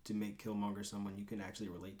was to make Killmonger someone you can actually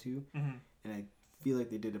relate to. Mm-hmm. And I feel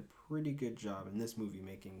like they did a pretty good job in this movie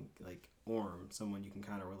making like Orm someone you can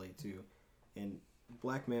kind of relate to. And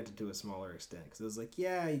Black Manta to a smaller extent, because it was like,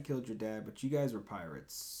 yeah, you killed your dad, but you guys were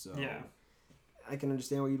pirates, so Yeah. I can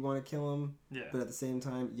understand why you'd want to kill him. Yeah. But at the same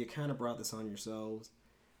time, you kind of brought this on yourselves.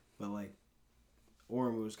 But like,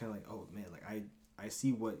 Orm was kind of like, oh man, like I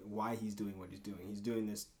see why he's doing what he's doing. He's doing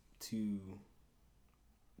this to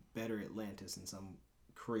better Atlantis in some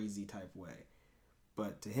crazy type way.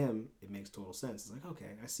 But to him, it makes total sense. It's like,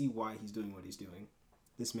 okay, I see why he's doing what he's doing.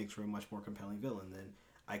 This makes for a much more compelling villain than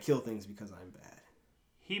I kill things because I'm bad.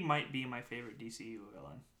 He might be my favorite DCU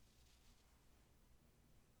villain.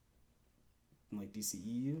 Like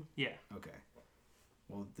DCEU? Yeah. Okay.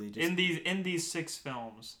 Well, they just In these 6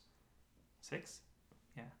 films. 6?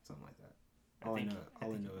 something like that. All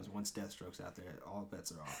I know is once Deathstroke's out there, all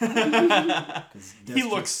bets are off. He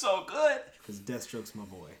looks so good. Because Deathstroke's my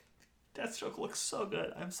boy. Deathstroke looks so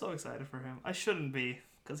good. I'm so excited for him. I shouldn't be,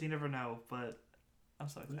 because you never know, but I'm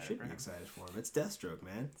so You excited should for be him. excited for him. It's Deathstroke,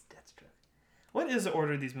 man. It's Deathstroke. What is the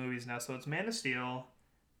order of these movies now? So it's Man of Steel,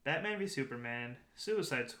 Batman v Superman,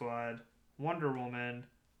 Suicide Squad, Wonder Woman,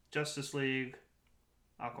 Justice League,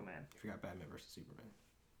 Aquaman. You forgot Batman versus Superman.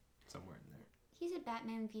 Somewhere in there. He said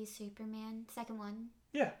Batman v Superman, second one.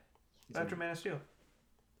 Yeah, He's after in- Man of Steel.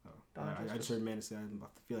 Oh, Dawn of I Justice. just heard Man of Steel. I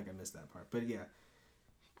feel like I missed that part. But yeah.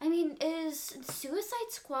 I mean, is Suicide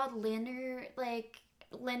Squad linearly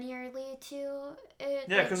too?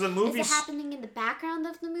 Yeah, because the Is movie it happening in the background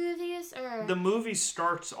of the movies, or the movie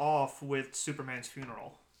starts off with Superman's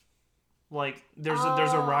funeral. Like there's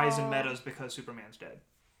a rise in metas because Superman's dead.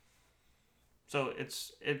 So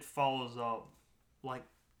it follows up like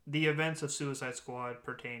the events of Suicide Squad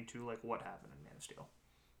pertain to like what happened in Man of Steel.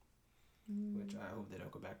 Which I hope they don't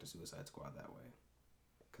go back to Suicide Squad that way.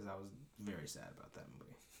 Because I was very sad about that movie.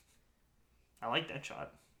 I like Deadshot.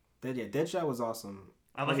 Deadshot was awesome.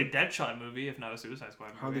 I like a Deadshot movie, if not a Suicide Squad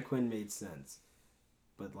movie. Harley Quinn made sense.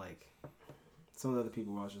 But like, some of the other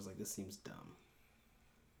people were just like, this seems dumb.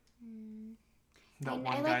 That I one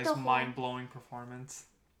like guy's the whole- mind-blowing performance.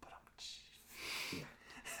 yeah,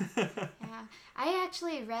 I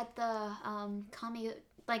actually read the comic,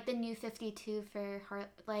 like the New 52 for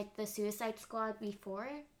like the Suicide Squad before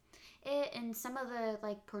it, and some of the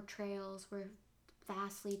like portrayals were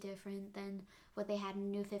vastly different than what they had in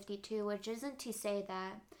New 52, which isn't to say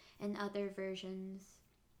that in other versions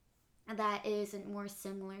that isn't more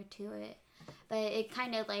similar to it, but it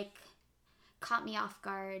kind of like caught me off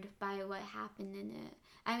guard by what happened in it.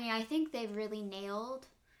 I mean, I think they really nailed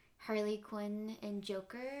Harley Quinn and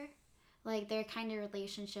Joker, like their kind of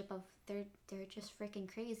relationship of they're just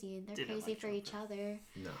freaking crazy and they're Didn't crazy like for each other.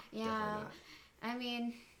 No, Yeah. definitely not. I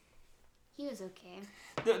mean, he was okay.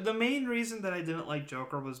 The main reason that I didn't like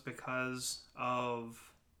Joker was because of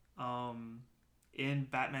in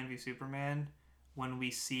Batman v Superman when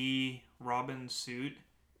we see Robin's suit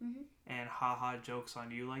and haha jokes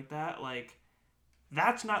on you like that, like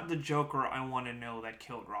that's not the Joker I want to know that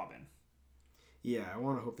killed Robin. Yeah, I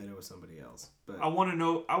want to hope that it was somebody else. But I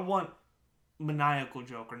want maniacal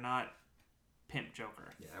Joker, not pimp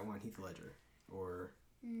Joker. yeah, I want Heath Ledger or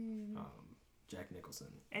Jack Nicholson.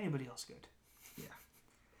 Anybody else good. Yeah.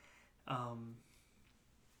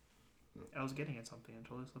 I was getting at something and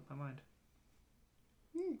totally slipped my mind.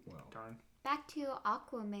 Well, Darn. Back to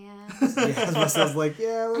Aquaman. yeah, that's what I was like,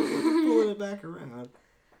 yeah, let's pulling it back around.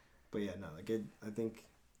 But yeah, no, like I think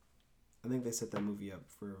they set that movie up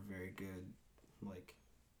for a very good, like,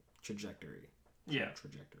 trajectory. Yeah.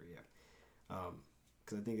 Trajectory, yeah.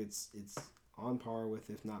 Because I think it's on par with,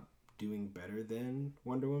 if not doing better than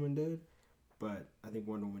Wonder Woman did. But I think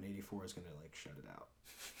Wonder Woman 84 is going to, like, shut it out.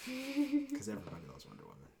 Because everybody loves Wonder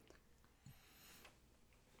Woman.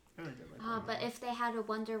 I really did like Wonder But Woman. if they had a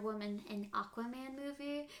Wonder Woman and Aquaman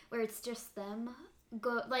movie where it's just them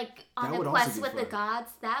go like on That a would also quest be with the fun.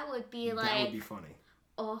 gods, that would be like, That would be funny.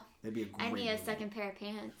 oh, That'd be a great I need a movie. second pair of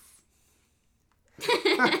pants.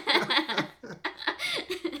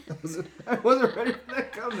 I wasn't ready for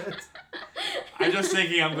that comment. I'm just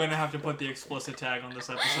thinking I'm going to have to put the explicit tag on this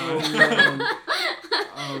Oh, episode. man.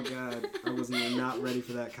 Oh, God. I was not ready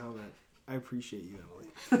for that comment. I appreciate you,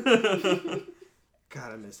 Emily.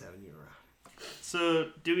 God, I miss having you around. So,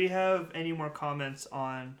 do we have any more comments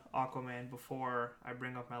on Aquaman before I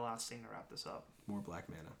bring up my last thing to wrap this up? More Black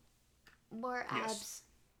Mana. More Yes. abs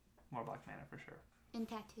More Black Mana for sure. and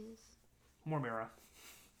tattoos. More Mira.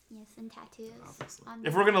 Yes, and tattoos. Obviously. On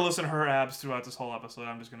If we're going to listen to her abs throughout this whole episode,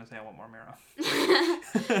 I'm just going to say I want more Mira.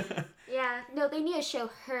 Yeah, no, they need to show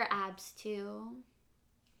her abs too.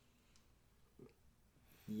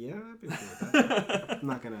 Yeah, I'd be okay with that. I'm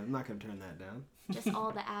not gonna turn that down. Just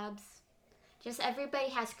all the abs. Just everybody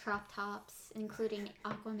has crop tops, including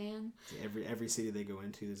Aquaman. Every city they go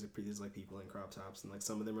into, there's like people in crop tops, and like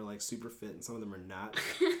some of them are like super fit, and some of them are not.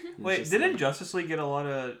 And Wait, it's just, didn't like, Justice League get a lot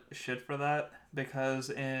of shit for that? Because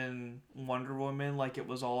in Wonder Woman, like, it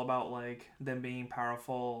was all about, like, them being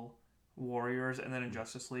powerful warriors, and then in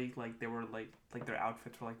Justice League, like, they were, like their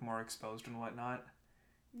outfits were, like, more exposed and whatnot?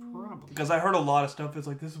 probably? Because I heard a lot of stuff that's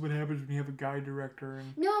like, this is what happens when you have a guy director.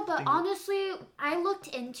 And No, but thing. honestly, I looked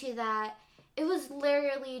into that. It was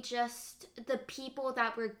literally just the people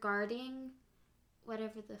that were guarding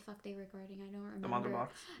whatever the fuck they were guarding. I don't remember. the Mother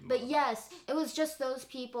Box. But yes, it was just those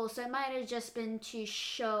people. So it might have just been to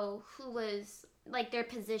show who was like their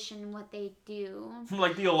position, what they do.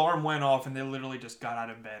 Like, the alarm went off, and they literally just got out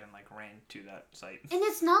of bed and, like, ran to that site. And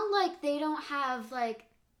it's not like they don't have like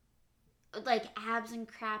abs and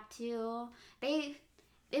crap too.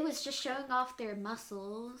 It was just showing off their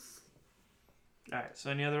muscles. Alright,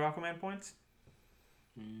 so any other Aquaman points?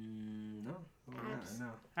 No. Abs. No.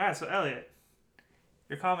 Alright, so Elliot,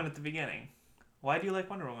 your comment at the beginning. Why do you like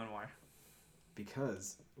Wonder Woman more?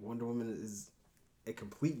 Because Wonder Woman is a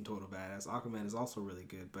complete and total badass. Aquaman is also really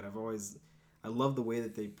good, but I love the way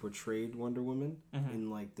that they portrayed Wonder Woman in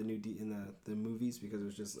like the the movies, because it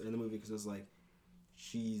was just in the movie, because it was like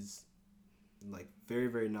she's like very,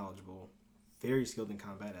 very knowledgeable, very skilled in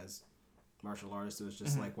combat as martial artist. It was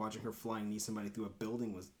just like watching her flying knee somebody through a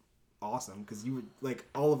building was awesome, because you would like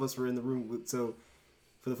all of us were in the room. So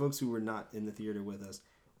for the folks who were not in the theater with us,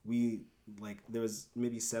 we like there was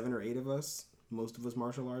maybe 7 or 8 of us, most of us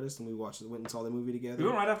martial artists, and we went and saw the movie together. We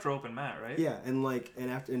went right after open mat, right? Yeah, and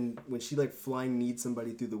when she like flying kneed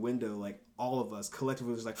somebody through the window, like all of us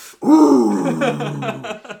collectively was like, ooh.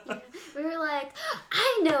 We were like,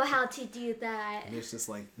 I know how to do that. And it's just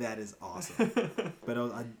like, that is awesome. But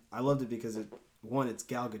I loved it because it's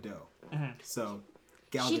Gal Gadot. So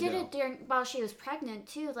Gal She Gadot, did it while she was pregnant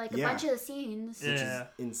too, like a Yeah. bunch of the scenes. Yeah. which is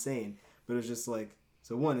insane. But it was just like,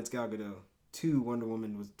 so 1, it's Gal Gadot. 2, Wonder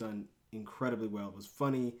Woman was done incredibly well. It was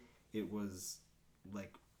funny. It was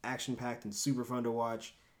like action packed and super fun to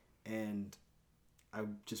watch. And I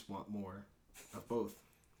just want more of both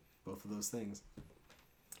of those things.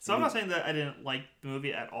 So I'm not saying that I didn't like the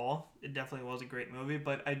movie at all. It definitely was a great movie,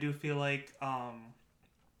 but I do feel like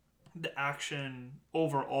the action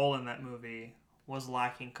overall in that movie was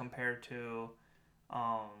lacking compared to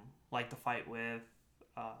like the fight with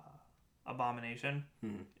Abomination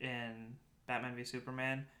in Batman v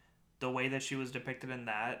Superman. The way that she was depicted in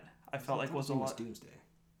that, I felt like was a lot. Doomsday.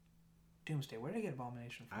 Doomsday. Where did I get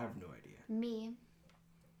Abomination from? I have no idea. Me.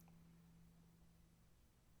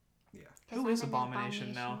 Yeah. 'Cause Who I'm is an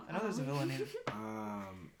Abomination now? I know there's a villain named.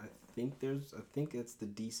 I think it's the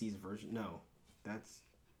DC's version. No, that's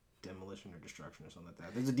Demolition or Destruction or something like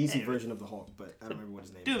that. There's a DC Anyway. version of the Hulk, but I don't remember what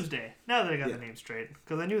his name is. Doomsday. Now that I got Yeah. the name straight,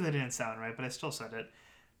 because I knew that didn't sound right, but I still said it.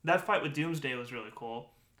 That fight with Doomsday was really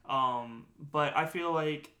cool. But I feel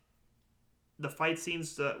like the fight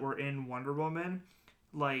scenes that were in Wonder Woman,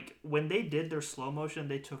 like when they did their slow motion,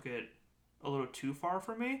 they took it a little too far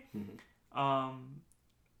for me.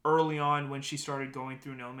 Early on, when she started going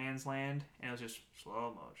through No Man's Land, and it was just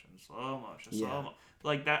slow motion, Yeah.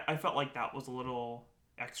 like that. I felt like that was a little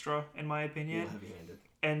extra, in my A opinion. little heavy-handed.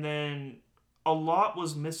 And then a lot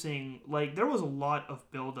was missing. Like, there was a lot of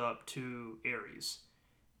build up to Ares.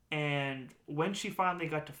 And when she finally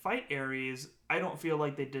got to fight Ares, I don't feel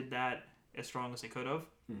like they did that as strong as they could have.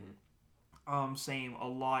 Same, a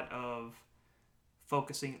lot of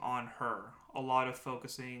focusing on her, a lot of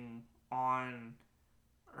focusing on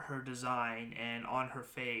her design and on her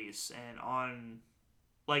face and on,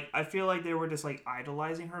 like, I feel like they were just like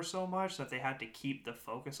idolizing her so much that they had to keep the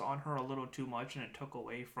focus on her a little too much, and it took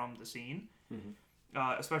away from the scene.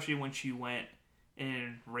 Especially when she went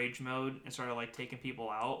in rage mode and started like taking people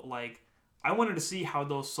out. Like, I wanted to see how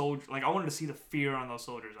those soldiers, like, I wanted to see the fear on those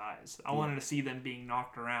soldiers' eyes. I wanted to see them being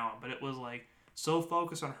knocked around, but it was like so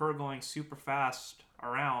focused on her going super fast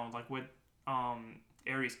around, like with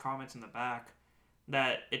Ares' comments in the back,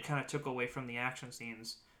 that it kind of took away from the action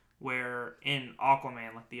scenes. Where in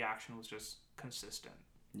Aquaman, like, the action was just consistent,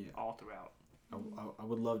 all throughout. I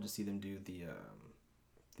would love to see them do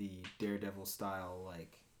the Daredevil style,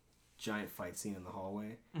 like, giant fight scene in the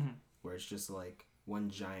hallway, where it's just like one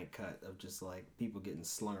giant cut of just like people getting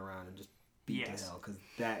slung around and just beat to hell.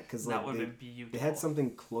 Because that would have been beautiful. They had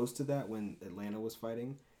something close to that when Atlanta was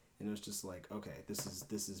fighting, and it was just like, okay, this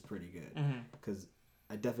is pretty good. Because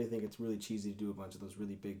I definitely think it's really cheesy to do a bunch of those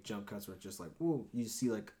really big jump cuts where it's just like, whoa, you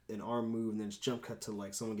see like an arm move and then it's jump cut to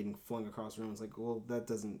like someone getting flung across the room. It's like, well,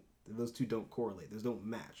 those two don't correlate. Those don't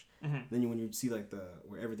match. Then when you see like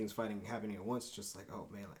where everything's happening at once, it's just like, oh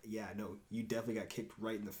man, like, yeah, no, you definitely got kicked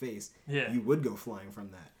right in the face. Yeah. You would go flying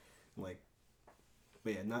from that. Like,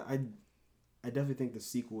 but yeah, I definitely think the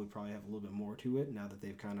sequel would probably have a little bit more to it now that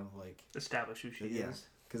they've kind of like established who she is.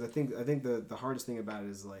 Because I think the hardest thing about it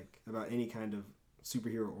is like about any kind of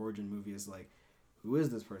superhero origin movie is like, who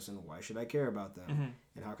is this person? Why should I care about them?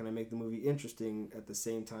 And how can I make the movie interesting at the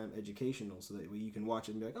same time educational, so that you can watch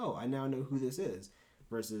it and be like, oh, I now know who this is,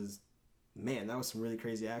 versus, man, that was some really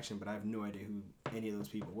crazy action, but I have no idea who any of those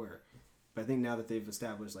people were. But I think now that they've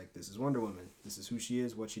established, like, this is Wonder Woman, this is who she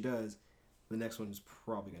is, what she does, the next one's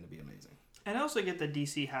probably going to be amazing. And I also get that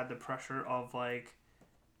DC had the pressure of, like,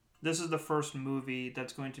 this is the first movie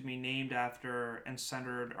that's going to be named after and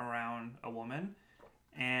centered around a woman.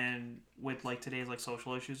 And with, like, today's, like,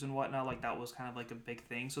 social issues and whatnot, like, that was kind of, like, a big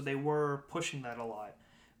thing. So they were pushing that a lot.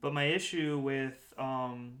 But my issue with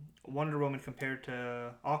Wonder Woman compared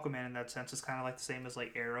to Aquaman in that sense is kind of like the same as,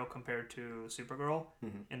 like, Arrow compared to Supergirl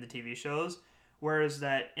in the TV shows. Whereas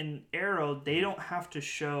that in Arrow, they don't have to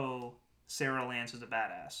show Sarah Lance as a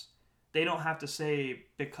badass. They don't have to say,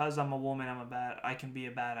 because I'm a woman, I can be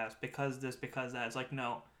a badass. Because this, because that. It's like,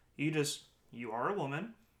 no. You are a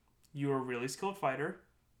woman. You're a really skilled fighter.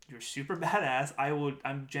 You're super badass.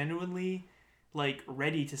 I'm genuinely, like,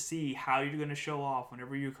 ready to see how you're going to show off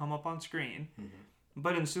whenever you come up on screen.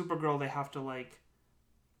 But in Supergirl, they have to, like,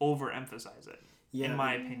 overemphasize it, in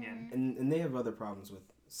my opinion. And they have other problems with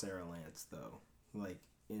Sarah Lance, though. Like,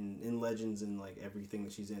 in Legends and, like, everything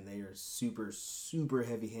that she's in, they are super, super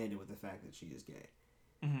heavy-handed with the fact that she is gay.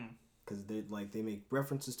 Because they make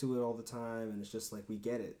references to it all the time, and it's just like, we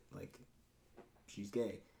get it. Like, she's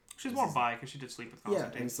gay. She's more bi because she did sleep with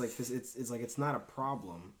Constantine. Yeah, and it's like it's like it's not a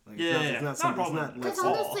problem. Like, it's not a problem. Because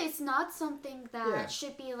honestly, it's not something that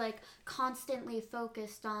should be like constantly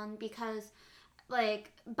focused on, because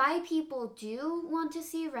like bi people do want to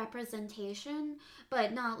see representation,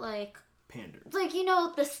 but not like pander. Like, you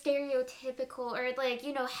know, the stereotypical or like,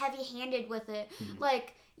 you know, heavy-handed with it.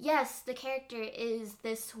 Like, yes, the character is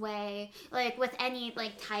this way. Like with any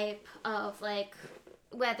like type of like,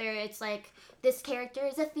 whether it's like this character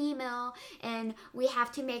is a female and we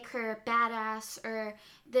have to make her badass, or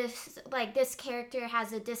this character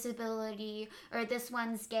has a disability, or this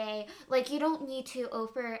one's gay. Like, you don't need to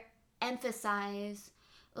overemphasize.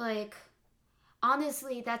 Like,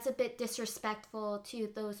 honestly, that's a bit disrespectful to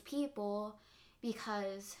those people,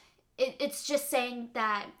 because it's just saying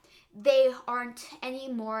that they aren't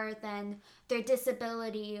any more than their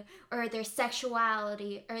disability or their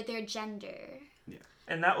sexuality or their gender.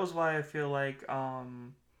 And that was why I feel like,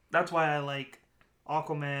 that's why I like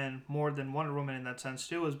Aquaman more than Wonder Woman in that sense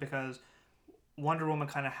too, is because Wonder Woman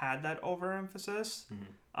kind of had that overemphasis.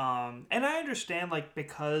 And I understand, like,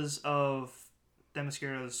 because of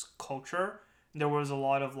Themyscira's culture, there was a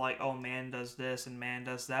lot of like, oh, man does this and man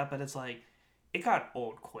does that, but it's like, it got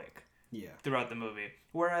old quick throughout the movie.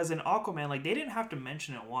 Whereas in Aquaman, like, they didn't have to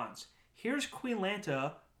mention it once. Here's Queen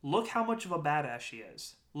Lanta, look how much of a badass she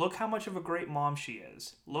is. Look how much of a great mom she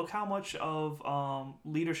is. Look how much of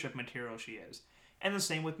leadership material she is. And the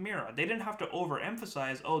same with Mira. They didn't have to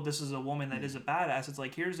overemphasize, oh, this is a woman that is a badass. It's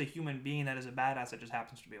like, here's a human being that is a badass that just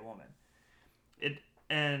happens to be a woman.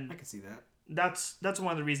 And I can see that. That's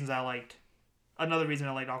one of the reasons I liked. Another reason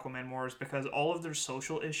I liked Aquaman more is because all of their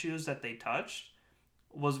social issues that they touched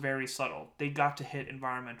was very subtle. They got to hit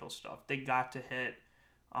environmental stuff. They got to hit...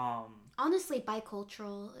 honestly,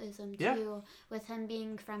 biculturalism too, with him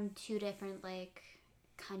being from two different like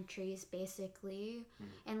countries, basically,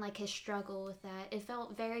 and like his struggle with that. It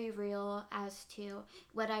felt very real as to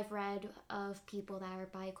what I've read of people that are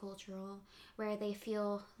bicultural, where they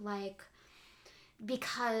feel like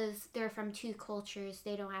because they're from two cultures,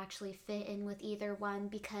 they don't actually fit in with either one.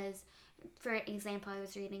 Because, for example, I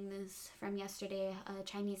was reading this from yesterday, a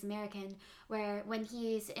Chinese American, where when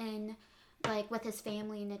he's in, like, with his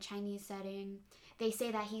family in a Chinese setting, they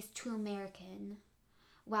say that he's too American.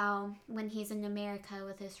 While when he's in America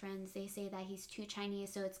with his friends, they say that he's too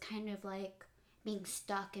Chinese. So it's kind of like being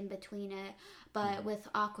stuck in between it. But with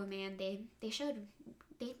Aquaman, they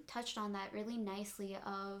touched on that really nicely,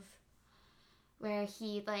 of where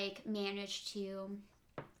he like managed to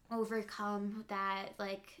overcome that,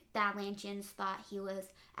 like the Atlanteans thought he was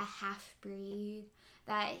a half-breed,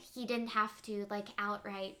 that he didn't have to like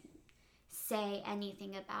outright say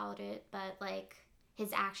anything about it, but like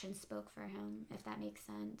his actions spoke for him, if that makes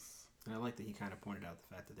sense. And I like that he kind of pointed out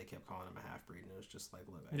the fact that they kept calling him a half-breed, and it was just like,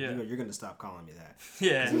 look, Yeah. you're going to stop calling me that.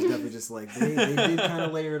 Yeah. It was definitely just like, they did kind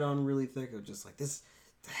of layer it on really thick of just like, this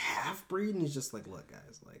half-breed, and he's just like, look,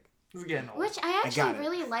 guys, like. It's getting old. Which I got actually it.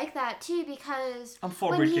 really like that too, because I'm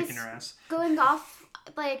full when breed he's kicking your ass. going off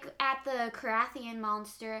like at the Carathian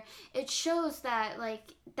monster, it shows that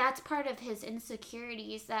like that's part of his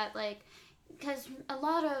insecurities, that like, because a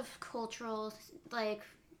lot of cultural like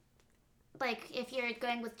if you're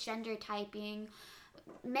going with gender typing,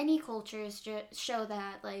 many cultures show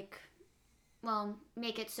that like, well,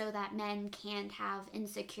 make it so that men can't have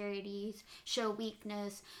insecurities, show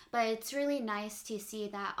weakness, but it's really nice to see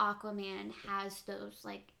that Aquaman has those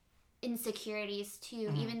like insecurities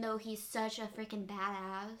too, even though he's such a freaking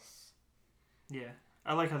badass. Yeah.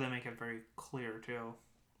 I like how they make it very clear too.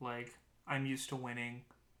 Like, I'm used to winning.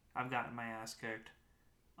 I've gotten my ass kicked.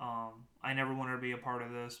 I never wanted to be a part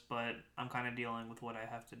of this, but I'm kind of dealing with what I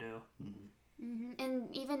have to do. And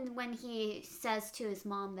even when he says to his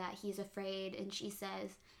mom that he's afraid, and she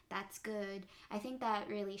says, that's good, I think that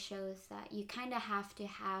really shows that you kind of have to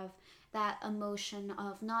have that emotion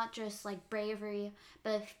of not just like bravery,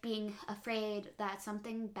 but being afraid that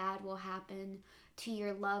something bad will happen to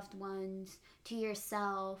your loved ones, to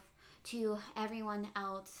yourself, to everyone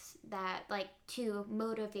else, that like to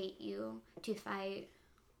motivate you to fight.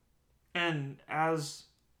 And as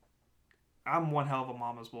I'm one hell of a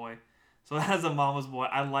mama's boy, so as a mama's boy,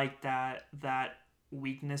 I like that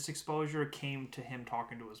weakness exposure came to him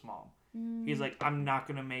talking to his mom. He's like, I'm not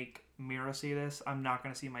gonna make Mira see this. I'm not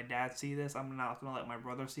gonna see my dad see this. I'm not gonna let my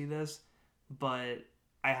brother see this. But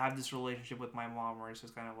I have this relationship with my mom where it's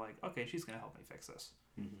just kind of like, okay, she's gonna help me fix this.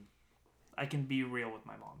 I can be real with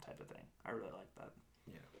my mom type of thing. I really like that.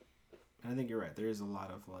 Yeah. I think you're right. There is a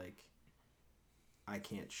lot of like, I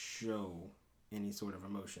can't show any sort of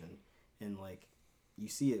emotion, and like you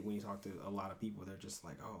see it when you talk to a lot of people. They're just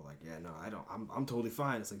like, oh, like, yeah, no, I don't. I'm totally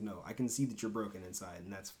fine. It's like, no, I can see that you're broken inside,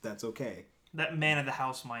 and that's okay. That man of the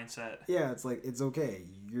house mindset. Yeah, it's like, it's okay.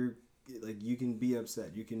 You're like, you can be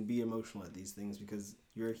upset. You can be emotional at these things because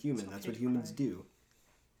you're a human. That's what humans do.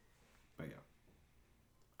 But yeah,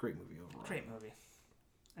 great movie overall. Great movie.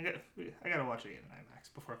 I gotta watch it again in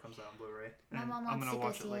IMAX before it comes out on Blu-ray. My And mom I'm wants gonna to go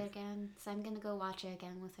watch see it it like again, so I'm gonna go watch it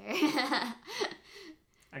again with her.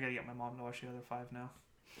 I gotta get my mom to watch the other 5 now.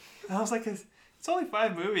 I was like, it's only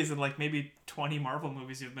 5 movies and like maybe 20 Marvel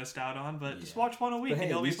movies you've missed out on, but just watch one a week But hey,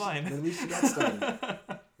 and you'll be at fine. least you got started.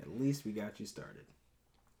 At least we got you started.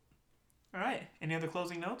 All right. Any other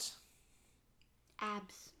closing notes?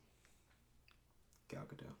 Abs. Gal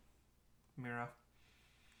Gadot. Mira.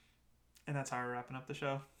 And that's how we're wrapping up the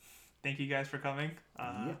show. Thank you guys for coming.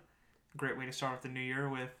 Great way to start off the new year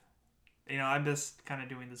with, I'm just kind of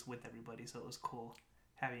doing this with everybody, so it was cool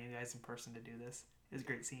having you guys in person to do this. It was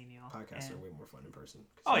great seeing y'all. Podcasts are way more fun in person.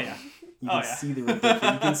 Oh, yeah. You can see the ridiculous.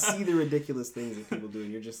 You can see the ridiculous things that people do,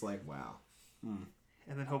 and you're just like, wow. And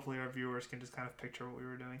then hopefully our viewers can just kind of picture what we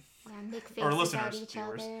were doing. Yeah, make Or faces listeners, at each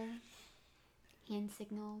viewers. other. Hand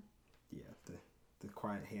signal. Yeah, the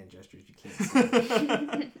quiet hand gestures you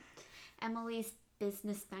can't see. Emily's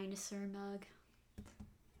business dinosaur mug.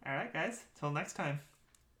 All right, guys. Till next time.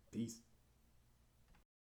 Peace.